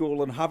from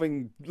school and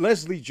having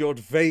Leslie Judd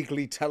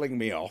vaguely telling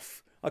me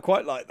off. I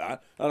quite like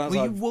that. And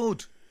you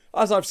would.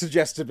 As I've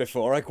suggested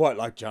before, I quite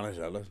like Janet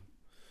Ellen.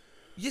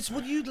 Yes,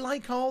 well, you'd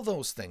like all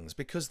those things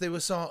because they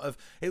were sort of...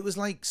 It was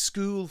like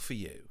school for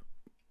you.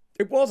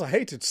 It was. I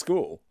hated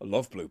school. I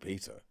love Blue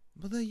Peter.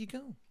 Well, there you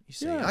go. You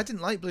see, Yeah. I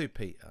didn't like Blue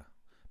Peter.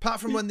 Apart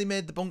from when they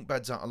made the bunk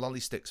beds out of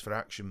lolly sticks for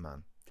Action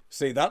Man.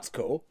 See, that's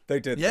cool. They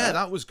did that. Yeah,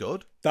 that was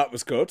good. That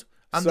was good.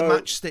 And the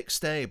matchstick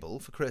stable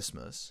for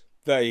Christmas.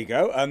 There you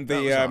go. And That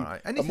the was all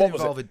right. Anything and what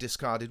was involving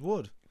discarded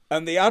wood.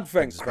 And the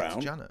Advent Back to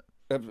crown. Janet.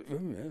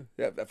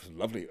 Yeah, that was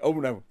lovely. Oh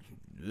no,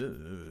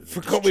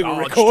 forgot Discharged we were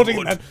recording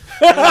wood.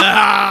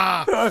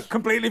 then.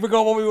 Completely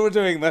forgot what we were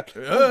doing there.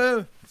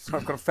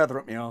 I've got a feather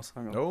up my arse.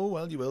 Hang on. Oh,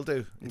 well, you will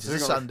do. It is a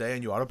Sunday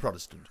and you are a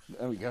Protestant.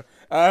 There we go.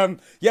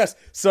 Yes,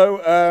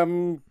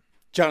 so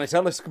Janet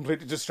Ellis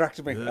completely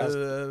distracted me.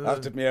 As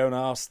did my own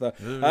arse there.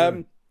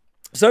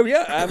 So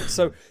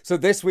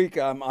this week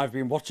I've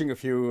been watching a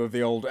few of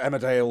the old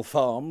Emmerdale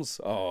farms.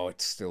 Oh,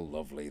 it's still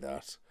lovely,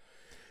 that.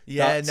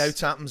 Yeah, no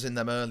happens in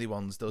them early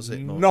ones, does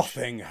it? Much?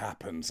 Nothing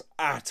happens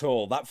at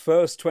all. That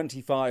first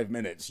 25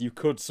 minutes, you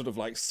could sort of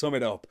like sum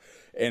it up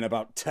in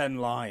about 10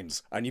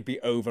 lines and you'd be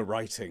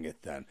overwriting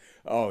it then.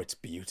 Oh, it's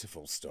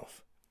beautiful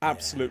stuff.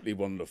 Absolutely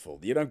wonderful.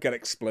 You don't get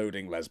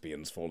exploding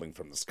lesbians falling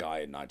from the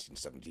sky in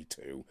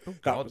 1972. Oh,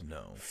 God,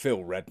 no.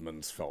 Phil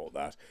Redmond's fault,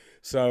 that.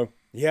 So,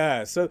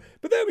 yeah.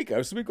 But there we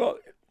go. So we've got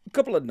a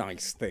couple of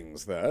nice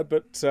things there.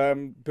 But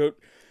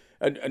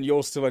and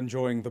you're still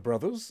enjoying The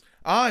Brothers?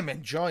 I'm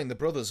enjoying The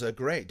Brothers a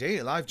great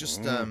deal. I've just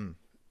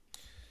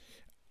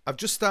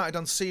started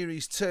on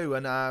series 2,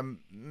 and I'm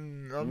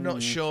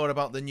not sure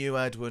about the new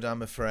Edward,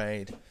 I'm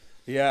afraid.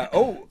 Yeah.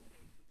 Oh,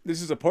 this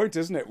is a point,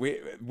 isn't it?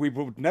 We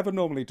would never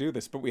normally do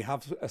this, but we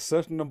have a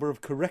certain number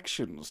of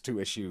corrections to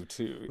issue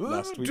to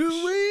last week. Do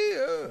we?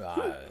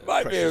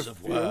 Pressures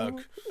of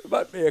work.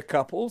 Might be a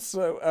couple.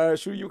 So,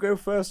 should you go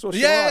first, or shall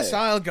Yes,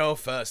 I? I'll go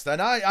first. Then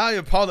I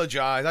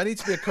apologise. I need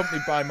to be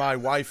accompanied by my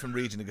wife and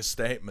reading a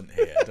statement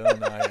here,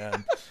 don't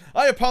I?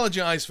 I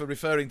apologise for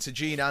referring to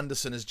Gene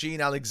Anderson as Gene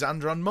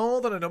Alexander on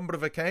more than a number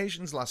of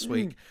occasions last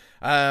week.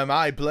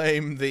 I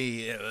blame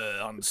the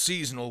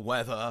unseasonal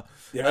weather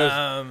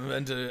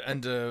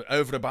and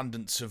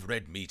overabundance of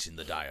red meat in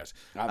the diet.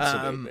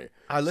 Absolutely.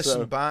 I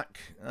listened back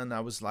and I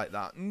was like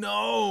that.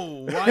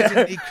 No, why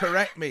didn't he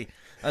correct me?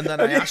 And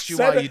then I asked you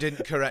why you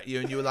didn't correct you,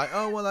 and you were like,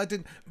 oh, well, I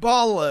didn't.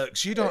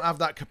 Bollocks, you don't have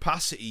that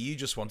capacity. You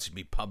just wanted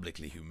me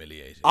publicly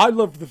humiliated. I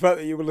loved the fact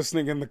that you were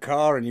listening in the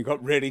car and you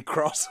got really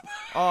cross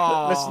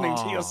listening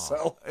to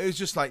yourself. It was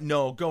just like,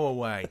 no, go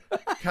away.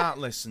 Can't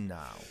listen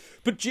now.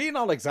 But Gene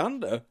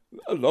Alexander,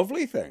 a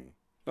lovely thing.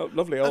 A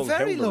lovely old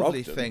very Hilda lovely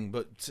Ogden. thing,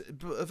 but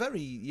a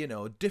very,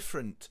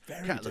 different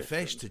kettle of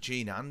fish to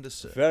Gene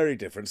Anderson. Very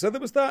different. So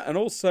there was that, and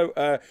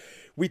also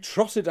we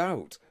trotted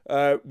out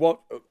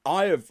what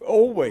I have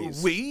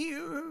always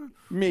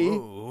me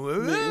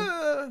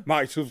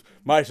might have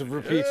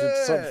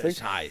repeated something.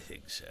 I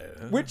think so.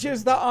 Which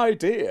is that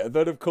idea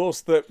that, of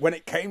course, that when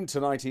it came to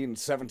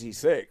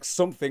 1976,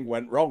 something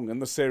went wrong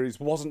and the series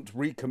wasn't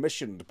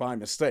recommissioned by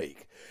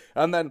mistake.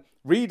 And then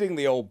reading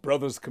the old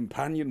Brothers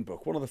Companion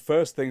book, one of the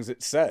first things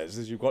it says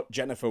is you've got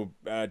Jennifer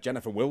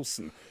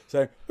Wilson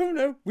saying, oh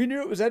no, we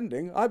knew it was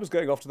ending. I was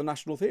going off to the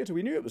National Theatre.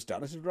 We knew it was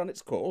done. It had run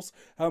its course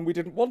and we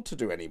didn't want to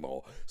do any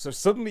more. So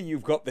suddenly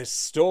you've got this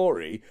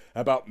story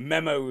about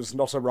memos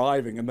not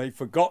arriving and they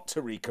forgot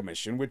to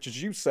recommission, which,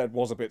 as you said,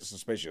 was a bit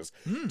suspicious.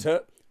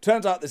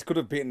 Turns out this could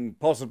have been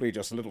possibly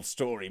just a little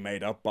story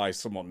made up by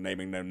someone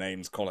naming no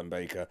names, Colin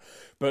Baker.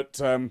 But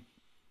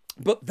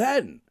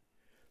then,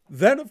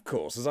 of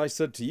course, as I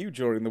said to you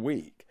during the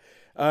week,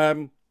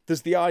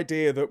 there's the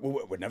idea that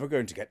we're never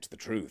going to get to the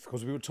truth,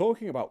 because we were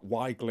talking about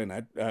why Glyn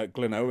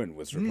Owen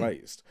was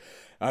replaced,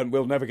 and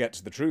we'll never get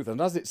to the truth.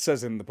 And as it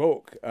says in the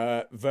book,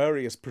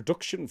 various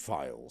production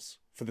files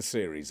for the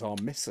series are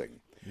missing.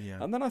 Yeah.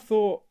 And then I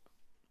thought,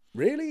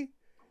 really?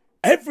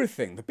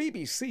 Everything? The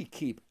BBC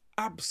keep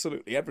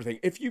absolutely everything.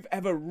 If you've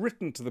ever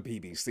written to the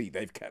BBC,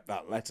 they've kept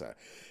that letter.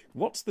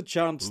 What's the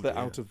chance that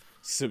out of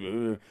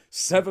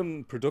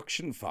 7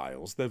 production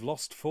files, they've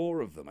lost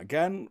 4 of them?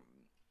 Again,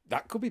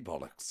 that could be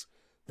bollocks.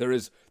 There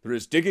is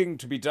digging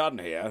to be done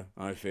here,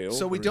 I feel.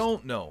 So we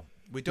don't know.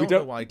 We don't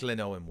know why Glyn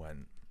Owen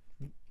went.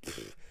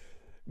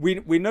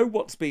 We know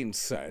what's been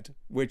said,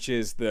 which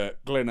is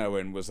that Glyn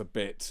Owen was a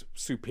bit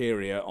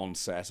superior on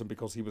set, and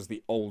because he was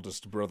the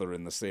oldest brother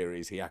in the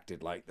series, he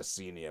acted like the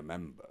senior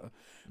member.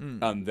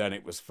 And then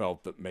it was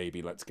felt that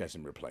maybe let's get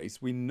him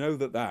replaced. We know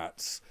that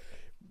that's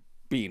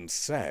been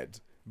said.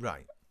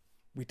 Right.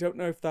 We don't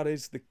know if that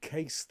is the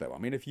case, though. I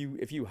mean, if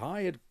you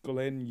hired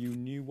Glyn, you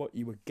knew what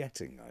you were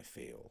getting, I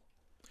feel.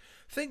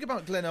 Thing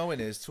about Glyn Owen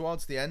is,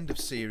 towards the end of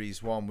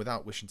series 1,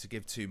 without wishing to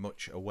give too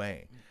much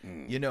away,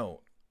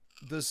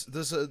 there's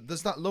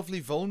that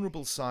lovely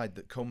vulnerable side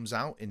that comes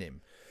out in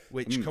him,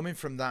 which coming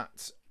from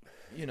that,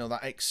 that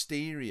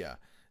exterior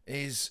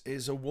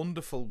is a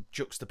wonderful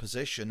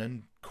juxtaposition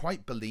and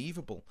quite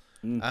believable.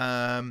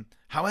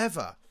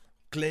 However,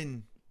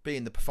 Glyn,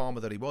 being the performer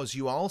that he was,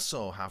 you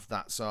also have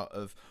that sort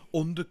of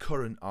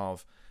undercurrent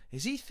of,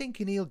 is he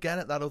thinking he'll get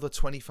at that other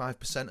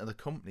 25% of the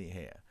company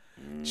here?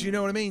 Do you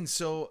know what I mean?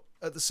 So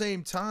at the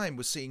same time,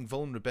 we're seeing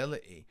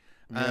vulnerability.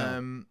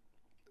 Yeah.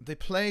 They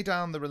play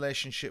down the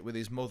relationship with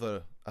his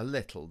mother a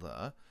little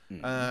there,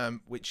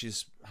 which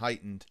is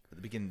heightened at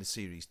the beginning of the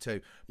series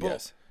too.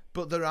 But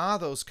there are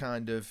those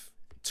kind of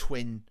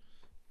twin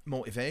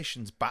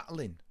motivations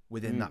battling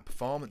within that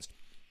performance.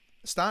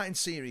 Starting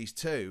series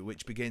 2,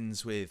 which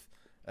begins with,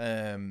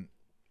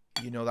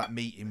 that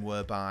meeting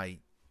whereby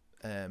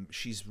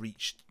she's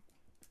reached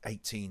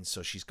 18,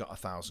 so she's got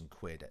 1,000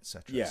 quid,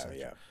 etc. Yeah,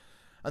 yeah.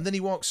 And then he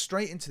walks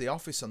straight into the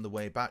office on the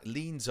way back,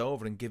 leans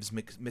over and gives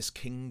Miss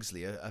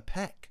Kingsley a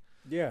peck.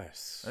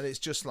 Yes. And it's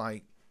just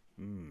like,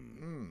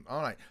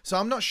 all right. So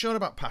I'm not sure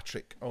about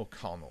Patrick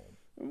O'Connell.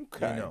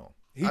 Okay. You know,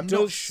 I'm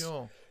not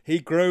sure. He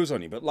grows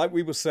on you, but like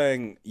we were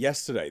saying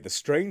yesterday, the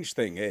strange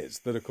thing is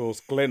that, of course,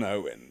 Glyn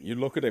Owen, you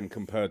look at him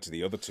compared to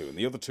the other two, and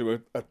the other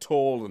two are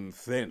tall and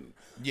thin.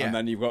 Yeah. And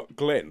then you've got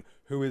Glyn,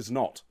 who is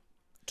not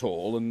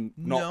tall and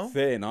not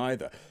thin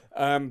either.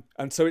 And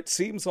so it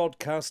seems odd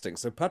casting.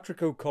 So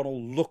Patrick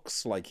O'Connell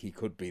looks like he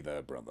could be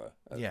their brother,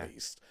 at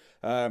least,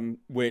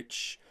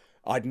 which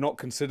I'd not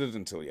considered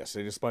until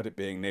yesterday, despite it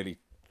being nearly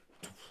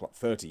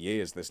 30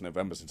 years this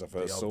November since I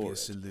first saw it. The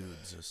obvious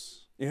eludes us.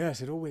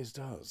 Yes, it always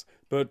does.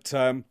 But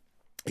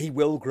he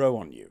will grow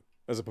on you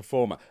as a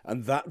performer.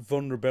 And that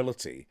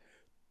vulnerability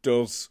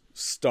does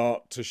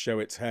start to show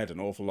its head an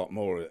awful lot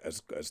more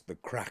as the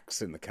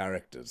cracks in the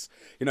characters.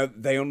 You know,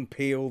 they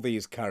unpeel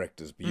these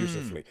characters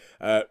beautifully.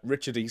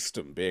 Richard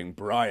Easton being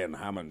Brian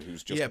Hammond,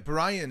 who's just... Yeah,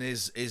 Brian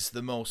is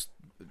the most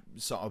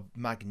sort of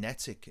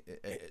magnetic,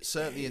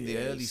 certainly in the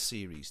early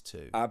series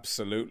too.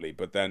 Absolutely,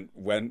 but then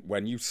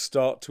when you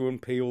start to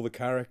unpeel the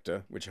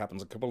character, which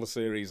happens a couple of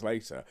series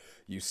later,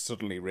 you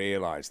suddenly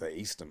realise that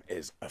Easton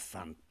is a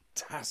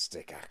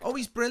fantastic actor. Oh,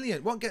 he's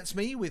brilliant. What gets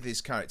me with his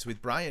character,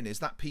 with Brian, is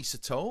that piece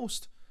of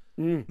toast.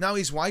 Now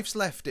his wife's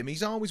left him.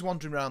 He's always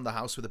wandering around the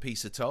house with a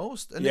piece of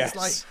toast. And it's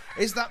like,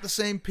 is that the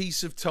same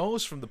piece of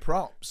toast from the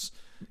props?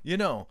 You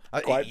know,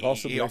 quite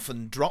possibly. He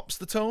often drops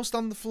the toast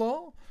on the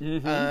floor.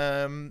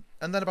 And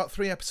then about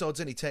 3 episodes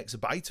in, he takes a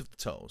bite of the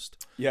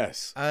toast.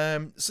 Yes.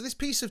 So this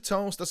piece of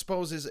toast, I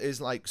suppose,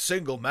 is like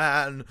single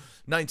man,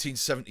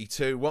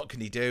 1972. What can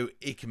he do?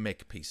 He can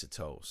make a piece of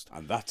toast.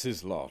 And that's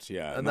his lot,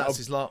 yeah. And that's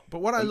his lot. But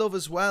what I love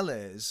as well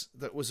is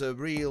that was a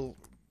real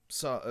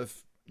sort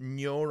of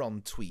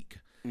neuron tweak.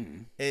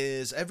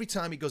 Is every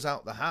time he goes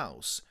out the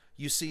house,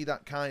 you see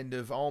that kind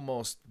of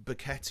almost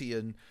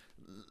Beckettian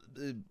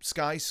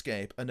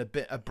skyscape and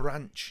a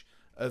branch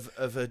of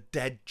a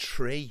dead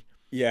tree.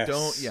 Yes.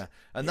 Don't you?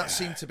 And that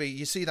seemed to be,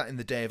 you see that in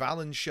the Dave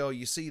Allen show,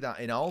 you see that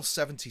in all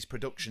 70s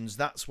productions,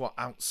 that's what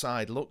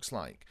outside looks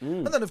like.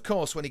 And then, of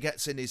course, when he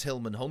gets in his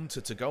Hillman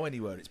Hunter to go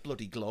anywhere, it's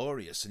bloody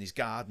glorious and his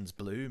garden's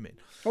blooming.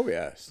 Oh,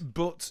 yes.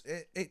 But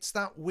it's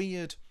that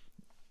weird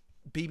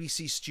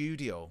BBC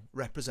studio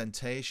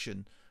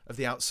representation of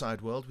the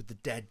outside world with the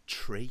dead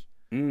tree.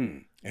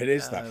 It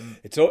is that.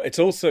 It's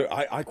also,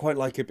 I quite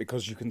like it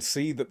because you can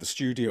see that the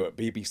studio at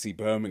BBC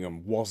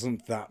Birmingham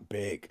wasn't that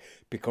big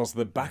because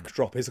the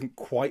backdrop isn't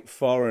quite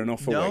far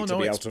enough away to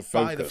be able to focus.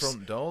 By the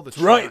front door. It's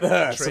right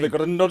there, so they've got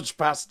to nudge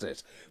past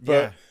it.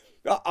 But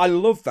I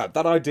love that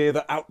idea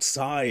that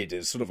outside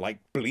is sort of like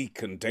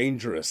bleak and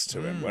dangerous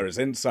to him, whereas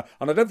inside,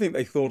 and I don't think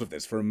they thought of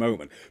this for a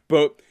moment,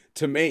 but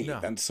to me,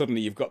 then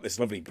suddenly you've got this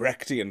lovely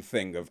Brechtian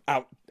thing of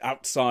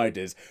outside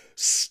is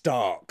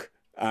stark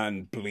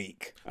and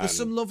bleak. There's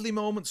some lovely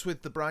moments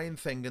with the Brian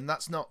thing, and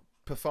that's not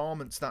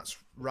performance, that's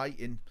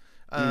writing.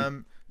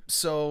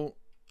 So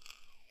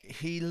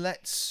he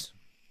lets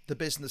the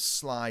business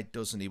slide,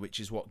 doesn't he? Which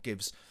is what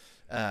gives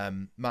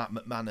Mark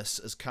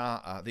McManus as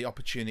Carter the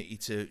opportunity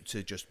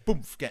to just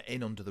boomf get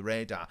in under the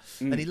radar.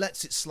 And he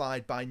lets it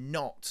slide by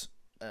not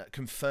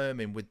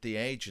confirming with the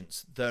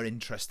agents their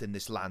interest in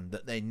this land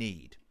that they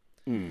need.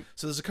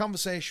 So there's a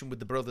conversation with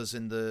the brothers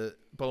in the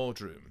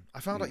boardroom. I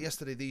found out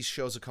yesterday these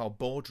shows are called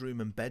boardroom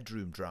and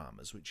bedroom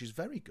dramas, which is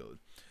very good.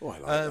 Oh, I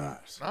like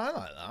that. I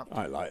like that.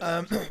 I like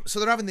that. So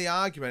they're having the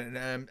argument,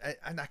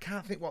 and I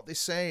can't think what they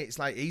say. It's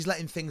like he's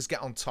letting things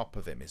get on top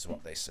of him, is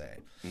what they say.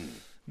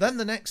 Then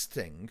the next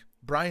thing,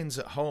 Brian's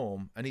at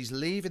home, and he's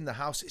leaving the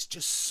house. It's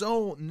just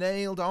so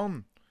nailed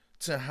on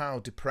to how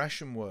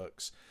depression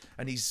works.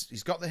 And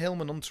he's got the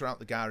Hillman Hunter out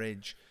the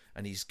garage,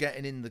 and he's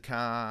getting in the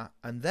car,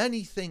 and then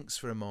he thinks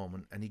for a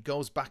moment, and he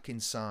goes back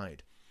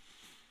inside.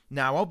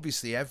 Now,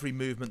 obviously, every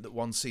movement that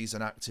one sees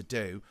an actor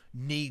do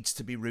needs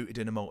to be rooted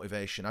in a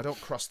motivation. I don't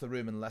cross the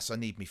room unless I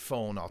need my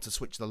phone or to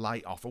switch the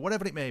light off or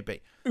whatever it may be.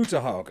 Uta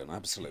Hagen,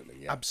 absolutely,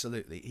 yeah.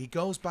 Absolutely. He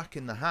goes back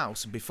in the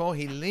house, and before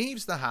he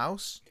leaves the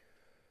house,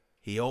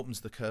 he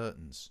opens the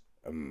curtains.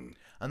 And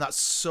that's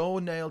so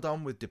nailed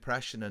on with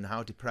depression and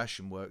how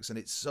depression works. And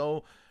it's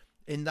so,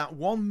 in that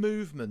one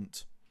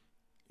movement,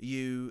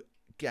 you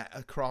get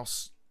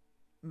across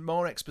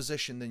more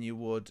exposition than you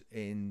would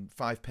in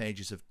 5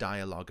 pages of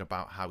dialogue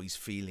about how he's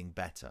feeling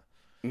better.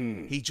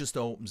 He just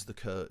opens the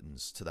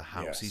curtains to the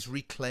house. Yes. He's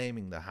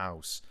reclaiming the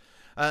house.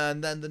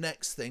 And then the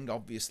next thing,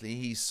 obviously,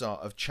 he's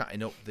sort of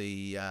chatting up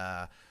the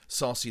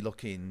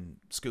saucy-looking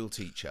school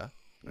teacher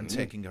and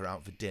taking her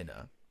out for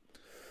dinner.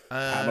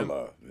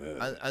 Pamela.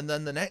 Yeah. And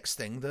then the next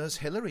thing, there's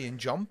Hillary in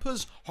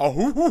jumpers.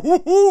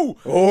 Oh,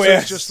 so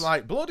yes. It's just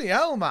like, bloody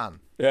hell, man.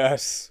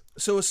 Yes.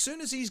 So as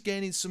soon as he's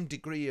gaining some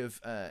degree of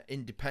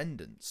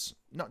independence,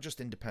 not just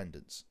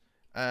independence,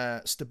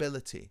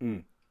 stability,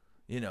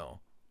 you know,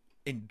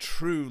 in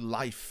true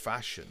life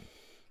fashion,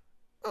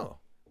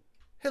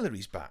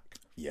 Hillary's back.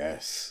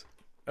 Yes.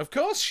 Of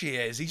course she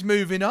is. He's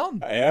moving on.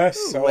 Yes,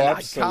 Ooh, well,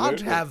 absolutely. I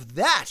can't have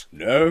that.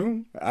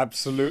 No,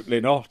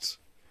 absolutely not.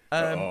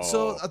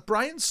 So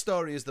Brian's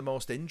story is the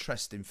most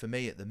interesting for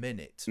me at the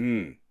minute.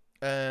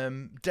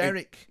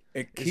 Derek...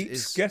 It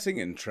keeps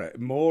getting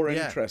more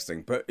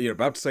interesting, but you're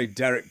about to say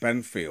Derek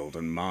Benfield,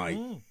 and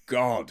my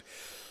God,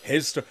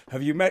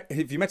 have you met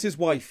his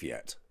wife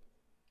yet?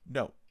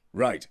 No.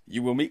 Right,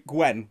 you will meet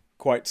Gwen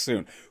quite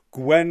soon.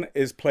 Gwen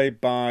is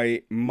played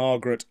by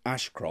Margaret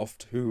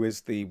Ashcroft, who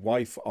is the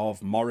wife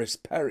of Maurice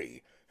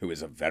Perry, who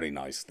is a very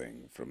nice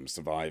thing from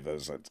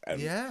Survivors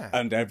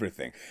and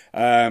everything.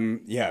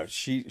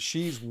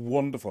 She's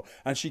wonderful,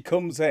 and she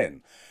comes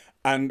in.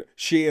 And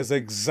she is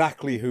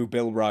exactly who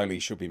Bill Riley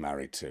should be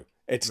married to.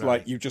 It's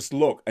like you just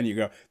look and you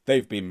go,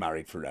 they've been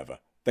married forever.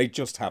 They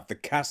just have the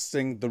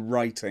casting, the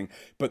writing,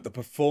 but the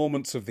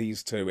performance of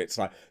these two, it's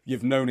like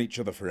you've known each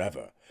other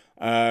forever.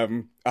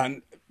 And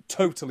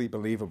totally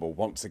believable.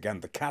 Once again,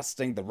 the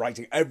casting, the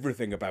writing,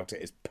 everything about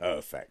it is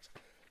perfect.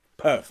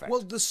 Perfect.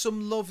 Well, there's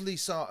some lovely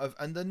sort of,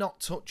 and they're not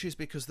touches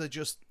because they're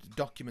just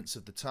documents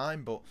of the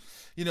time, but,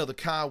 you know, the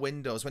car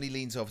windows, when he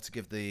leans over to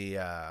give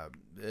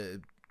the...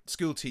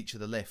 school teacher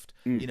the lift,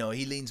 you know,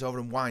 he leans over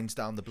and winds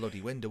down the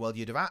bloody window. Well,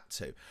 you'd have had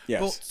to.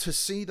 Yes. But to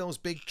see those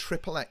big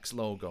Triple X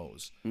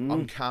logos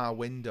on car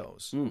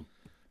windows,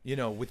 you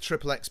know, with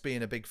Triple X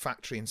being a big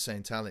factory in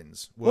St.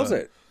 Helens. Was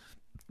it?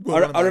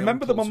 I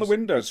remember them on the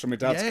windows from my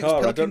dad's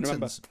car. I don't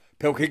remember.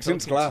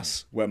 Pilkington's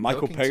glass, where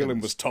Michael Palin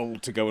was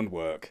told to go and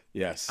work.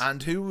 Yes.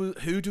 And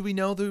who do we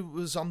know that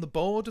was on the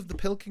board of the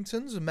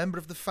Pilkingtons, a member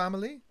of the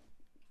family?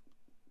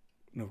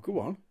 No, go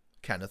on.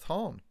 Kenneth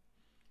Horne.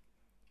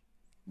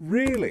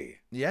 Really?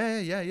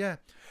 Yeah.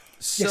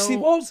 So, yes, he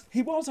was.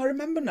 He was. I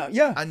remember now.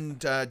 Yeah.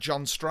 And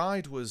John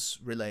Stride was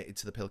related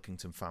to the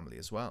Pilkington family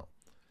as well.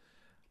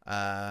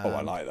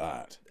 I like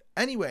that.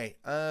 Anyway,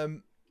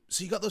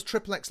 so you got those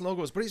Triple X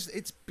logos, but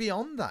it's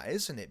beyond that,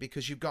 isn't it?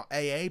 Because you've got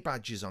AA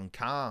badges on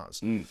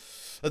cars. And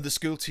the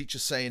school teacher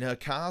saying her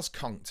car's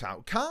conked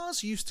out.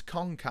 Cars used to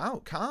conk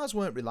out. Cars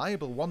weren't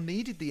reliable. One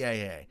needed the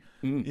AA.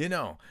 You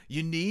know,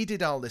 you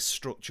needed all this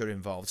structure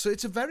involved. So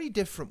it's a very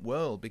different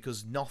world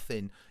because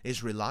nothing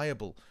is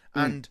reliable.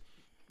 And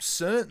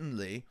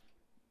certainly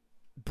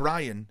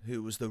Brian,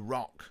 who was the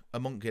rock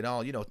among it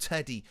all, you know,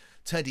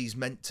 Teddy's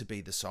meant to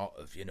be the sort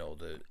of, you know,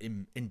 the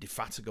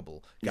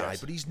indefatigable guy,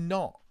 but he's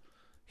not.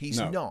 He's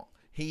not.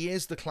 He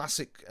is the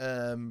classic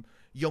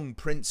young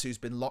prince who's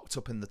been locked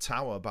up in the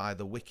tower by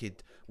the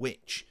wicked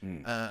witch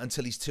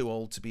until he's too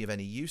old to be of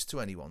any use to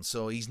anyone.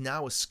 So he's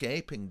now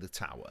escaping the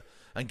tower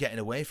and getting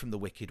away from the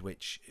wicked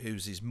witch,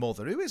 who's his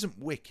mother, who isn't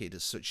wicked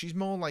as such. She's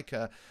more like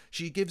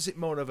she gives it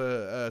more of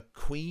a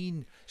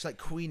queen. She's like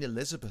Queen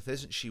Elizabeth,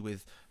 isn't she,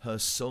 with her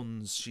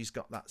sons? She's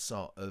got that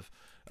sort of,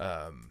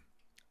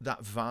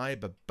 that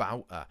vibe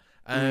about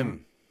her.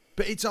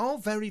 But it's all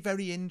very,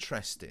 very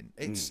interesting.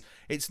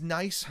 It's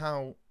nice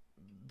how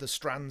the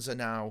strands are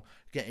now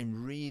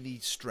getting really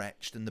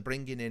stretched, and they're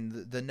bringing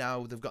in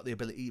they've got the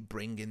ability to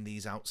bring in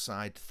these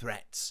outside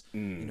threats. You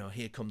know,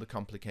 here come the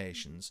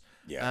complications.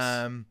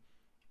 Yes.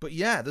 But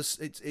yeah,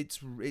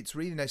 it's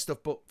really nice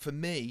stuff. But for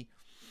me,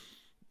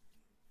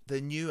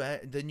 the new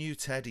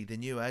Teddy, the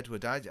new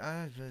Edward,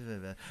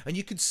 and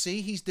you can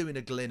see he's doing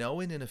a Glyn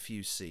Owen in a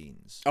few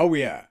scenes. Oh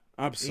yeah,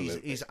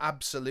 absolutely. He's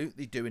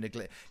absolutely doing a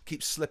Glyn.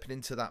 Keeps slipping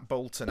into that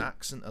Bolton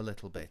accent a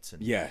little bit,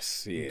 and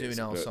yes, he is doing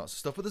all sorts of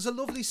stuff. But there's a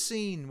lovely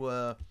scene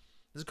where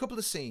there's a couple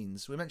of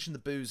scenes. We mentioned the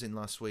boozing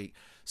last week.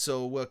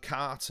 So where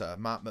Carter,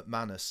 Mark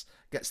McManus,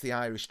 gets the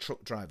Irish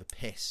truck driver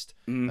pissed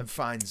and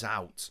finds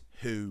out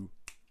who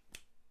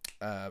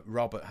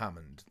Robert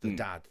Hammond, the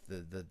dad,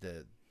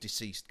 the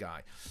deceased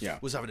guy,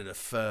 was having an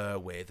affair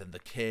with, and the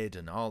kid,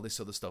 and all this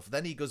other stuff.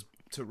 Then he goes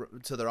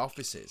to their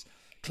offices,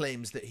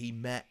 claims that he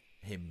met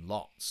him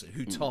lots,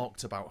 who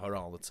talked about her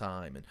all the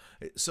time,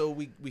 and so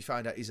we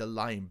find out he's a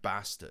lying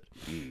bastard.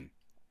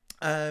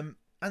 And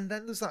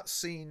then there's that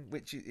scene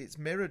which it's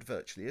mirrored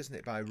virtually, isn't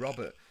it, by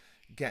Robert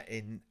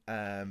getting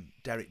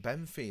Derek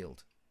Benfield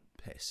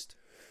pissed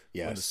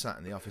when they're sat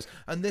in the office,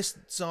 and this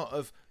sort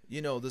of,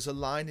 you know, there's a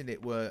line in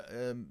it where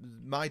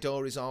my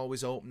door is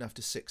always open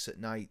after 6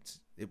 p.m.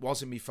 It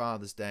wasn't me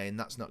Father's Day, and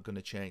that's not going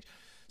to change.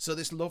 So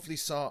this lovely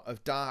sort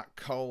of dark,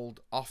 cold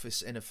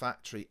office in a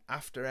factory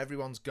after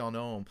everyone's gone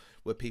home,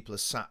 where people are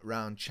sat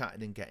round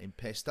chatting and getting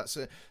pissed. That's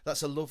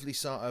a lovely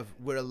sort of,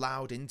 we're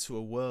allowed into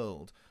a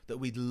world that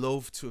we'd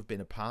love to have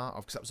been a part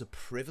of, because that was a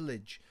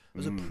privilege. It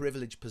was a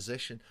privileged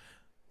position.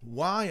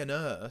 Why on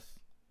earth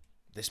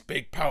this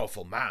big,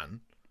 powerful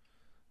man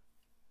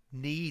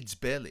needs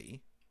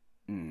Billy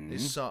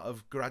is sort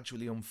of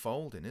gradually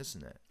unfolding,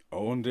 isn't it?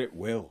 Oh, and it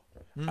will,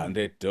 and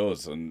it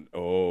does, and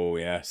oh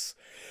yes,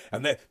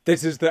 and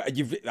this is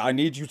I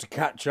need you to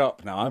catch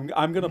up now.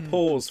 I'm going to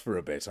pause for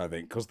a bit, I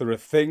think, because there are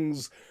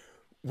things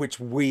which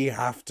we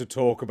have to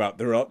talk about.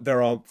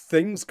 There are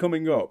things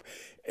coming up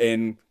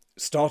in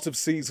start of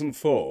season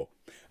 4,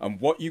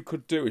 and what you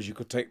could do is you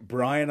could take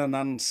Brian and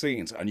Ann's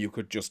scenes and you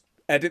could just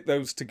edit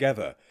those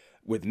together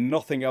with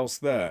nothing else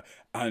there,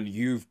 and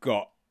you've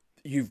got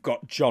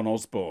John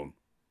Osborne.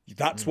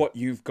 That's what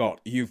you've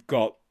got. You've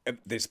got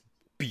this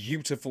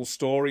beautiful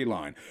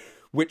storyline,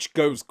 which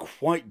goes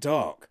quite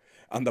dark,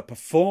 and the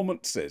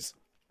performances.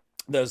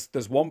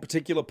 There's one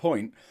particular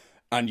point,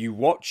 and you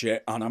watch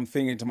it, and I'm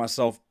thinking to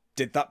myself,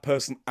 did that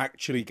person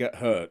actually get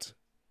hurt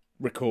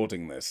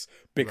recording this?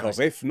 Because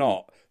if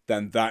not,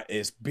 then that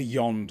is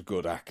beyond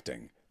good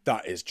acting.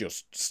 That is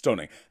just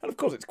stunning. And of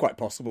course, it's quite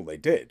possible they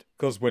did,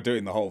 because we're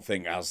doing the whole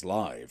thing as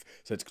live.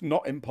 So it's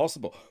not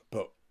impossible.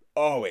 But,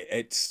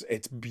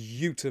 it's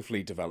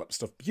beautifully developed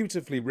stuff,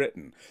 beautifully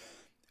written.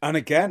 And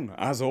again,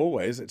 as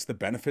always, it's the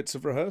benefits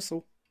of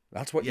rehearsal.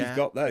 That's what you've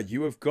got there.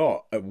 You have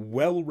got a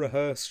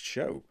well-rehearsed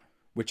show,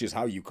 which is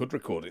how you could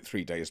record it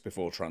 3 days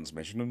before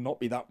transmission and not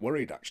be that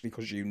worried, actually,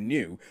 because you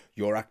knew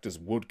your actors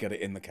would get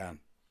it in the can.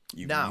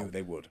 You knew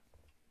they would.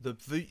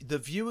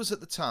 The viewers at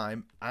the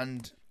time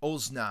and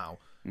us now,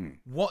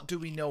 what do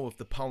we know of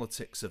the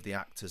politics of the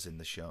actors in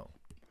the show?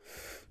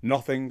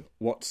 Nothing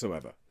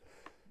whatsoever.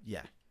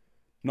 Yeah.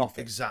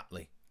 Nothing.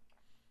 Exactly.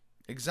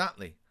 That's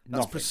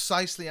Nothing.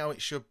 precisely how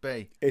it should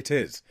be. It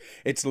is.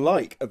 It's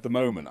like, at the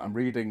moment, I'm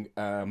reading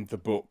a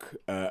book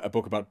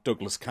about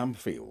Douglas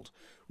Camfield.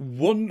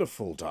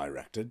 Wonderful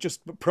director,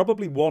 just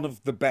probably one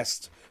of the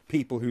best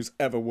people who's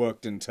ever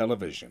worked in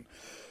television.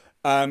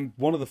 And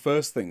one of the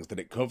first things that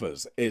it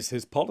covers is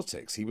his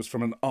politics. He was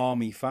from an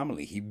army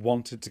family. He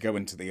wanted to go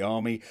into the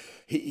army.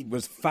 He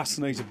was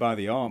fascinated by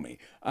the army.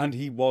 And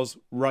he was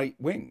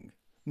right-wing.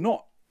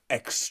 Not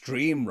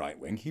extreme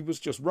right-wing. He was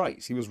just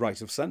right. He was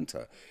right of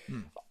centre.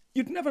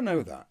 You'd never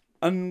know that.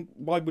 And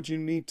why would you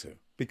need to?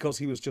 Because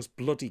he was just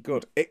bloody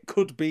good. It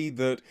could be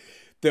that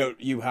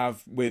you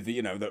have with,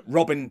 that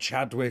Robin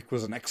Chadwick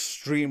was an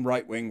extreme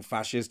right-wing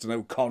fascist and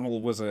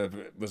O'Connell was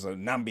a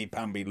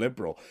namby-pamby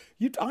liberal.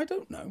 I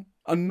don't know,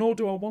 and nor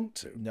do I want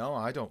to. No,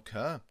 I don't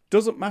care.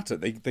 Doesn't matter.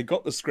 They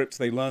got the scripts,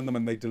 they learned them,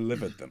 and they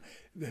delivered them.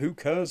 Who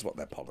cares what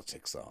their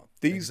politics are?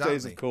 These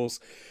days, of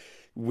course,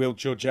 we'll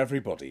judge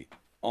everybody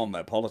on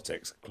their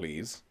politics,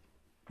 please.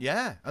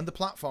 Yeah, and the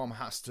platform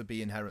has to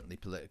be inherently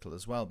political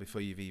as well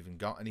before you've even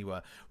got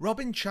anywhere.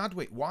 Robin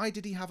Chadwick, why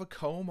did he have a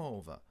comb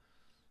over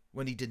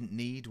when he didn't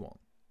need one?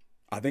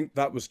 I think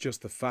that was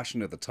just the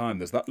fashion at the time.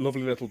 There's that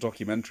lovely little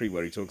documentary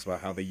where he talks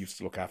about how they used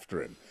to look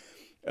after him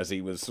as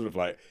he was sort of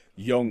like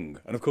young.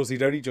 And of course,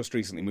 he'd only just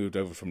recently moved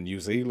over from New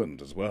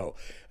Zealand as well.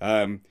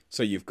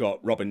 So you've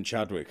got Robin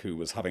Chadwick, who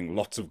was having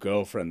lots of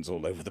girlfriends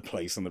all over the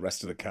place, and the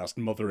rest of the cast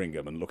mothering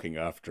him and looking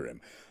after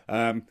him.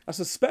 I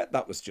suspect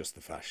that was just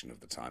the fashion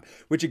of the time,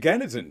 which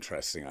again is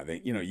interesting. I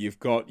think, you've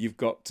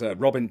got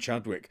Robin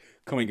Chadwick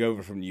coming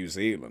over from New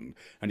Zealand,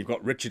 and you've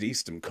got Richard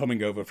Eastham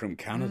coming over from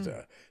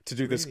Canada to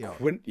do this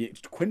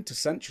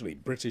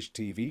quintessentially British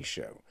TV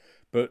show.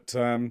 But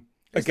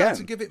Is again, that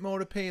to give it more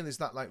appeal? Is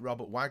that like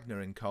Robert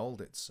Wagner in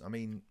Colditz? I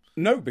mean,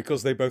 no,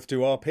 because they both do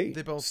RP.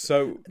 they both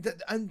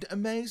and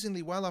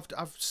amazingly well.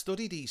 I've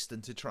studied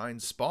Easton to try and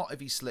spot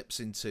if he slips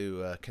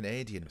into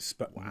Canadian.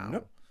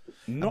 Wow,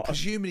 I'm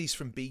presuming he's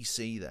from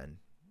BC then.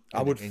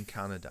 In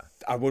Canada.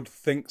 I would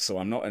think so.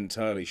 I'm not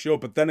entirely sure,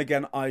 but then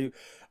again, I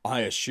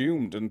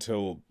assumed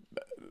until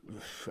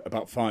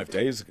about 5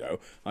 days ago,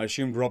 I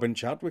assumed Robin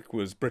Chadwick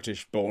was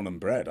British born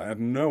and bred. I had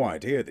no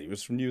idea that he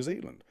was from New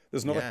Zealand.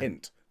 There's not a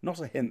hint. Not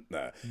a hint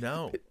there.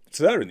 No. It's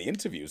there in the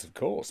interviews, of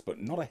course, but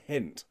not a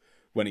hint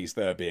when he's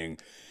there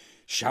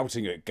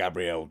shouting at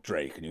Gabrielle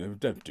Drake. And you go,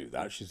 don't do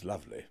that, she's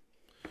lovely.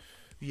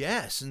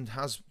 Yes, and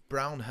has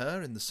brown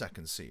hair in the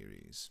second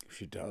series.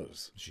 She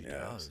does. She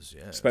does,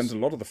 yes. Spends a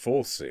lot of the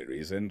fourth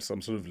series in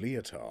some sort of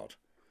leotard.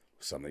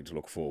 Something to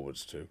look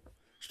forwards to.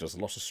 She does a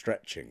lot of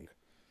stretching.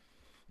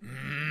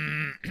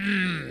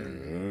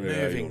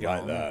 Moving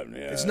on. Like that,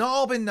 yeah. It's not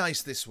all been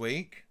nice this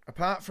week,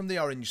 apart from the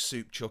orange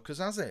soup chuckers,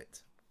 has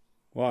it?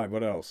 Why?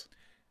 What else?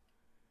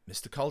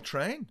 Mr.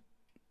 Coltrane.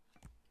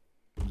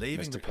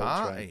 Leaving Mr. the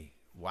Coltrane. party.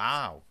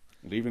 Wow.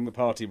 Leaving the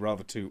party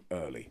rather too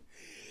early.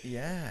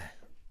 Yeah.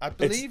 I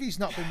believe he's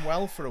not been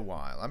well for a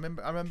while. I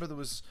remember there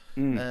was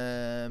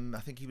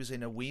I think he was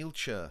in a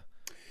wheelchair.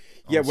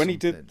 Yeah, when he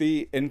did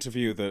the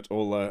interview that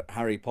all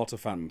Harry Potter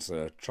fans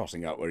are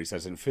trotting out, where he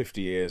says, in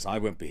 50 years, I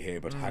won't be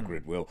here, but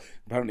Hagrid will.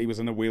 Apparently he was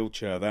in a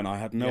wheelchair then. I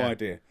had no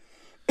idea.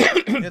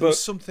 There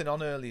was something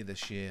on earlier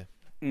this year.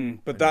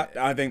 But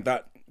I think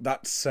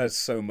that says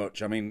so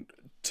much. I mean,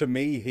 to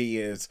me, he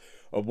is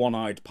a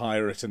one-eyed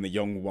pirate in The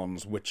Young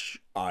Ones,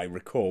 which I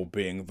recall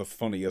being the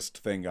funniest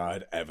thing I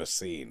had ever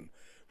seen.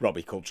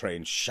 Robbie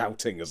Coltrane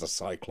shouting as a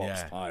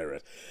Cyclops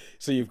pirate.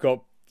 So you've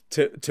got...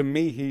 To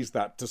me, he's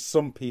that. To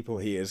some people,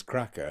 he is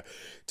Cracker.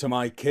 To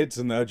my kids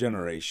and their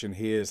generation,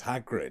 he is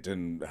Hagrid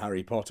in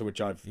Harry Potter,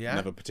 which I've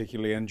never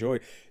particularly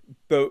enjoyed.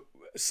 But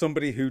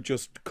somebody who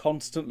just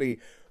constantly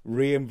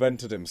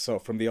reinvented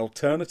himself from the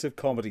alternative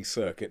comedy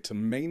circuit to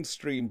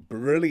mainstream,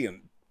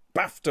 brilliant,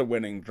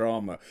 BAFTA-winning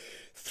drama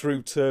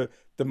through to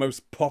the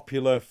most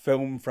popular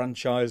film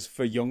franchise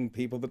for young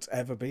people that's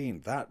ever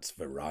been. That's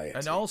variety.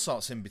 And all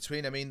sorts in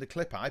between. I mean, the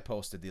clip I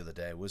posted the other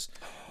day was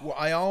what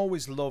I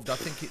always loved. I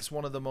think it's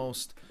one of the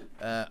most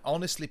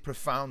honestly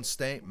profound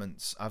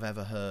statements I've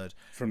ever heard.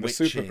 From the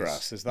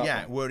Supergrass, is that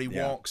yeah, one? where he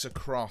walks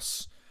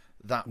across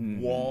that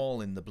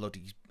wall in the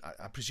bloody.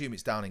 I presume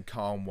it's down in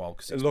Cornwall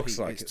because It looks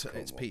like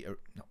it's Peter,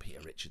 not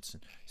Peter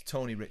Richardson. It's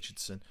Tony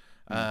Richardson.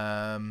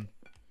 I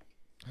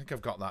think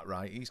I've got that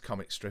right. He's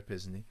comic strip,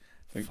 isn't he?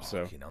 I think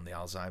so. On the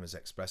Alzheimer's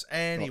Express.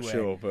 Anyway, Not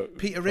sure, but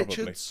Peter probably.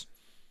 Richards.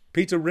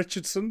 Peter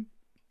Richardson.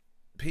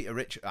 Peter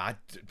Richard.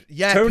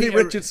 Tony Peter,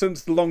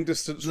 Richardson's the long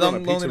distance runner.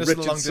 long Peter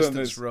distance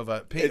is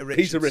rover. Peter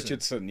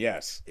Richardson.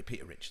 Yes.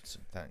 Peter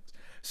Richardson. Thanks.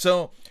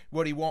 So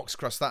where he walks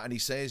across that and he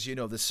says,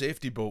 the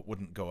safety boat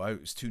wouldn't go out.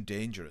 It's too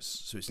dangerous.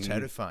 So it's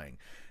terrifying.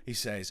 He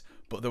says,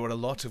 but there were a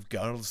lot of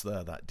girls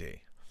there that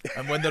day.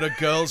 And when there are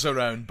girls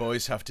around,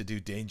 boys have to do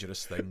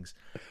dangerous things.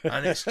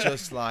 And it's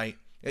just like,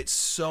 it's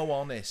so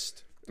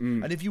honest.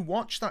 And if you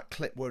watch that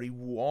clip where he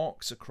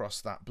walks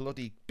across that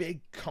bloody big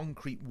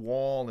concrete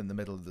wall in the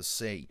middle of the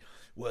sea,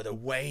 where the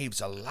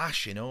waves are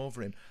lashing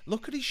over him,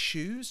 look at his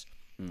shoes.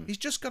 He's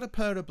just got a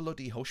pair of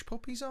bloody hush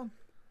puppies on.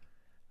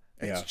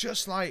 It's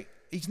just like,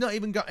 he's not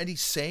even got any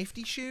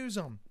safety shoes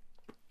on.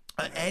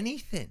 Or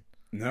anything.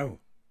 No,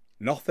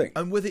 nothing.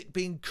 And with it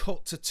being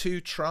cut to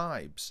two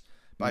tribes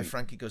by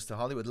Frankie Goes to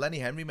Hollywood, Lenny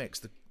Henry makes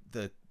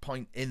the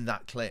point in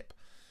that clip.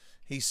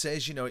 He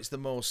says, it's the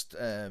most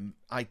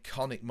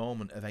iconic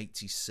moment of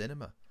 80s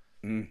cinema.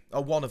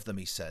 Or one of them,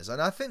 he says.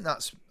 And I think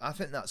that's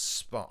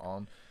spot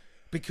on.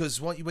 Because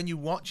when you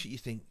watch it, you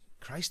think,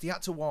 Christ, he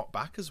had to walk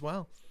back as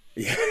well.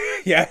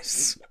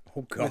 Yes.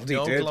 Oh, God, with he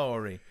no did.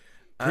 glory.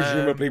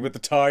 Presumably with the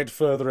tide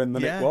further in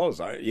than it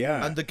was.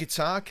 And the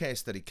guitar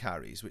case that he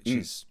carries, which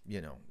is,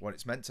 what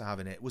it's meant to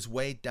have in it, was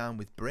weighed down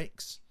with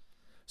bricks.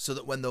 So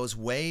that when those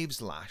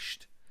waves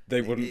lashed,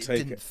 they wouldn't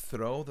take didn't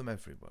throw them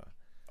everywhere.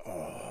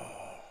 Oh.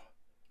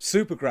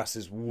 Supergrass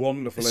is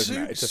wonderful,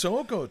 isn't it? It's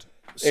so good.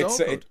 So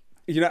good.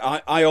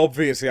 I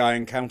obviously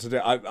encountered it.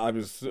 I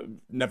was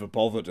never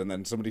bothered, and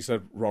then somebody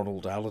said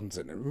Ronald Allen's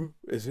in it. Ooh,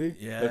 is he?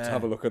 Yeah. Let's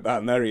have a look at that,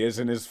 and there he is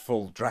in his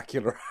full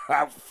Dracula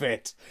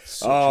outfit.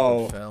 Such a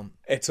good film.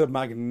 It's a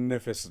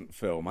magnificent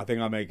film. I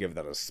think I may give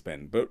that a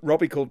spin. But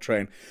Robbie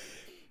Coltrane,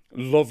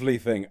 lovely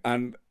thing,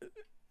 and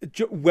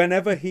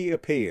whenever he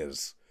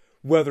appears,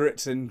 whether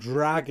it's in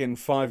drag in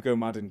Five Go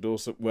Mad in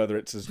Dorset, whether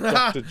it's as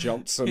Dr.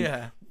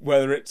 Johnson,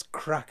 whether it's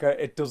Cracker,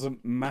 it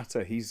doesn't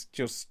matter. He's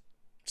just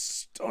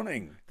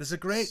stunning. There's a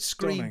great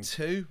Scream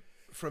 2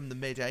 from the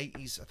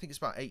mid-80s. I think it's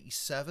about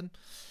 87,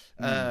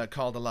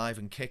 called Alive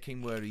and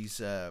Kicking, where he's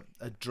a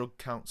drug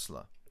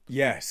counsellor.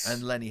 Yes.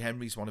 And Lenny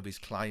Henry's one of his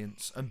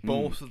clients. And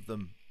both of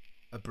them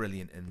are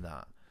brilliant in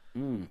that.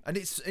 And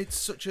it's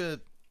such a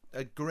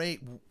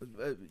great,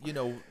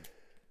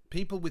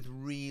 people with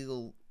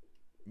real,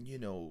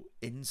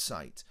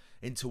 insight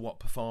into what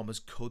performers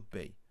could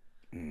be.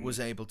 Was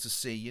able to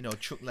see,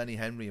 Chuck Lenny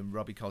Henry and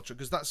Robbie Coltrane,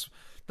 because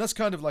that's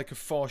kind of like a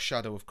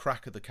foreshadow of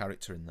Cracker, the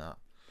character in that.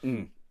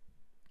 And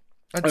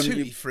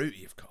Tutti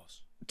Frutti, of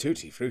course.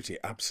 Tutti Frutti,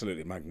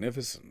 absolutely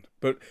magnificent.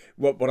 But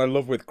what I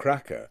love with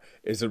Cracker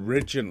is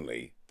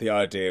originally the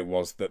idea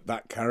was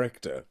that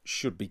character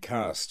should be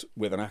cast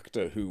with an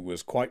actor who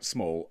was quite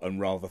small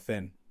and rather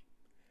thin.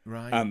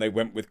 Right. And they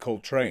went with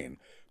Coltrane.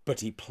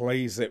 But he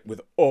plays it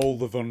with all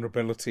the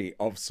vulnerability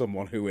of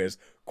someone who is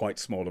quite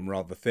small and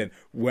rather thin.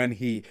 When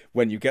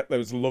you get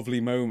those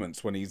lovely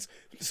moments when he's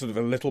sort of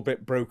a little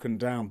bit broken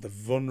down, the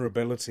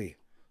vulnerability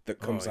that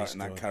comes out in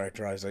that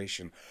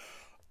characterization.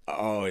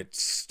 Oh,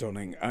 it's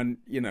stunning. And,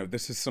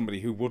 this is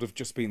somebody who would have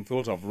just been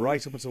thought of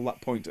right up until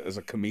that point as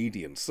a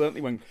comedian.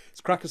 Certainly when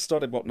Cracker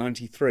started,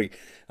 93?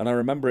 And I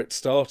remember it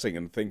starting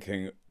and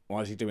thinking,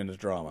 why is he doing a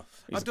drama?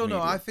 I don't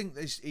know. I think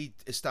he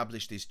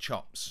established his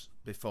chops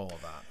before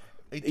that.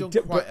 He'd done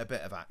quite a bit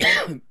of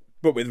acting.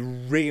 But with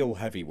real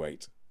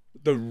heavyweight.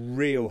 The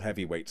real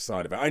heavyweight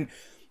side of it. And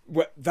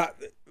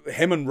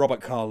him and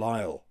Robert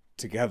Carlyle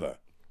together.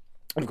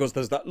 And of course,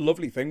 there's that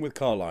lovely thing with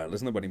Carlyle,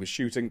 isn't there, when he was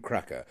shooting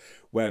Cracker,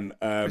 when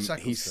Chris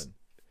Eccleston.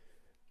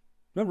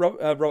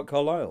 Robert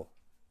Carlyle.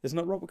 Isn't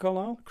it Robert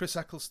Carlyle? Chris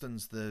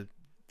Eccleston's the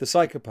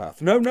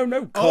psychopath. No.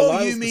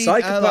 Carlyle's you mean the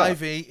psychopath.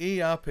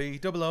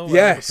 LIVERP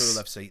Yes.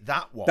 FC.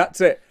 That one.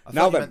 That's it. I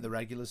thought you meant the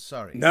regulars.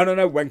 Sorry.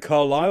 No. When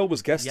Carlyle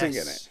was guesting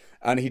in it,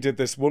 and he did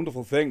this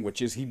wonderful thing,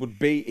 which is he would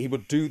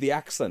do the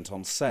accent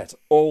on set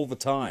all the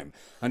time.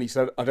 And he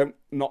said, I don't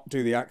not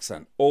do the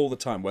accent all the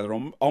time, whether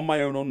I'm on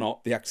my own or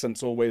not, the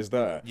accent's always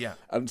there. Yeah.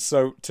 And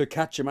so to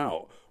catch him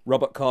out,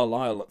 Robert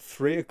Carlyle at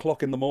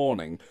 3:00 in the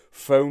morning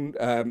phoned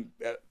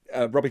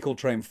Robbie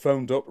Coltrane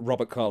phoned up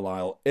Robert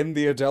Carlyle in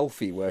the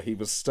Adelphi where he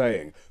was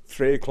staying,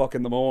 3:00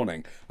 in the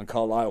morning, and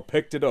Carlyle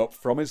picked it up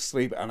from his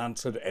sleep and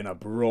answered in a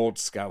broad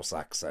Scouse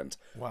accent.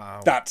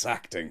 Wow. That's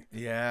acting.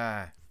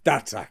 Yeah.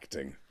 That's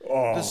acting.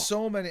 Oh. There's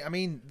so many. I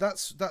mean,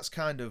 that's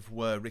kind of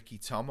where Ricky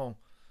Tomo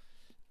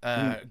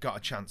got a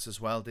chance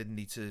as well, didn't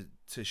he?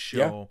 To show.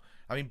 Yeah.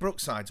 I mean,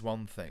 Brookside's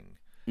one thing,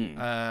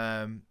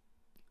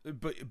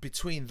 but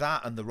between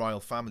that and the Royal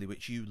Family,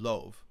 which you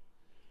love,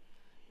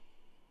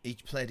 he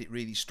played it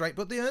really straight.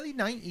 But the early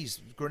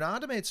 90s,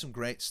 Granada made some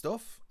great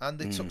stuff, and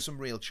they took some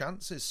real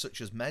chances,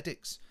 such as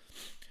Medics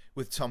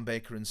with Tom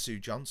Baker and Sue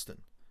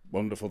Johnston.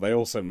 Wonderful. They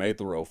also made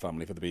the Royal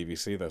Family for the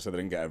BBC, though, so they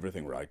didn't get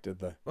everything right, did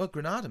they? Well,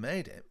 Granada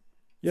made it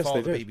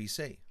for the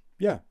BBC.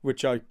 Yeah,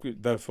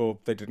 therefore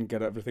they didn't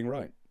get everything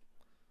right.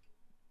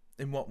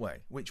 In what way?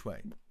 Which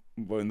way?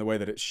 Well, in the way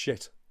that it's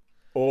shit.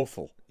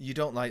 Awful. You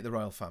don't like the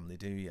royal family,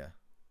 do you?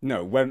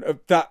 No, when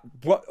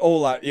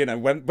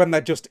when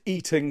they're just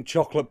eating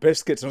chocolate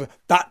biscuits,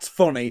 that's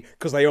funny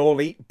because they all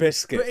eat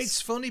biscuits. But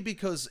it's funny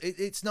because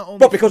it's not only.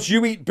 But because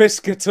you eat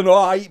biscuits and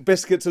I eat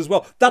biscuits as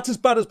well. That's as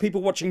bad as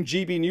people watching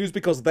GB News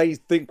because they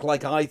think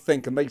like I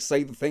think and they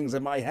say the things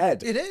in my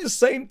head. It is the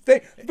same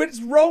thing, but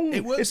it's wrong.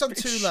 It works on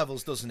two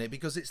levels, doesn't it?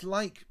 Because it's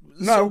like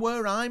so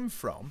where I'm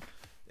from,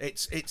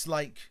 it's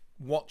like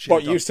watching a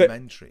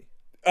documentary.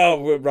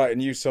 Oh, right,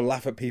 and you used to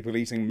laugh at people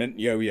eating mint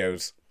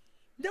yo-yos.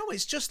 No,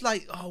 it's just